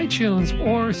us on iTunes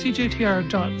or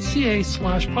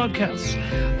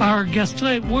cjtr.ca/podcasts. Our guests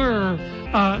tonight were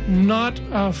not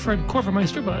Fred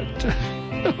Korvemeister, but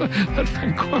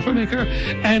Fred Korvemaker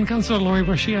and Councillor Laurie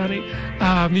Bresciani.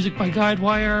 Music by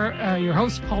Guidewire. Your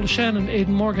hosts, Paul Deshan and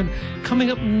Aidan Morgan. Coming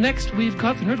up next, we've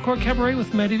got the Nerdcore Cabaret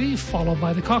with Maddie V, followed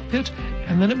by The Cockpit,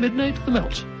 and then at midnight, The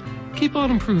Melt. Keep on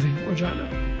improving, Regina.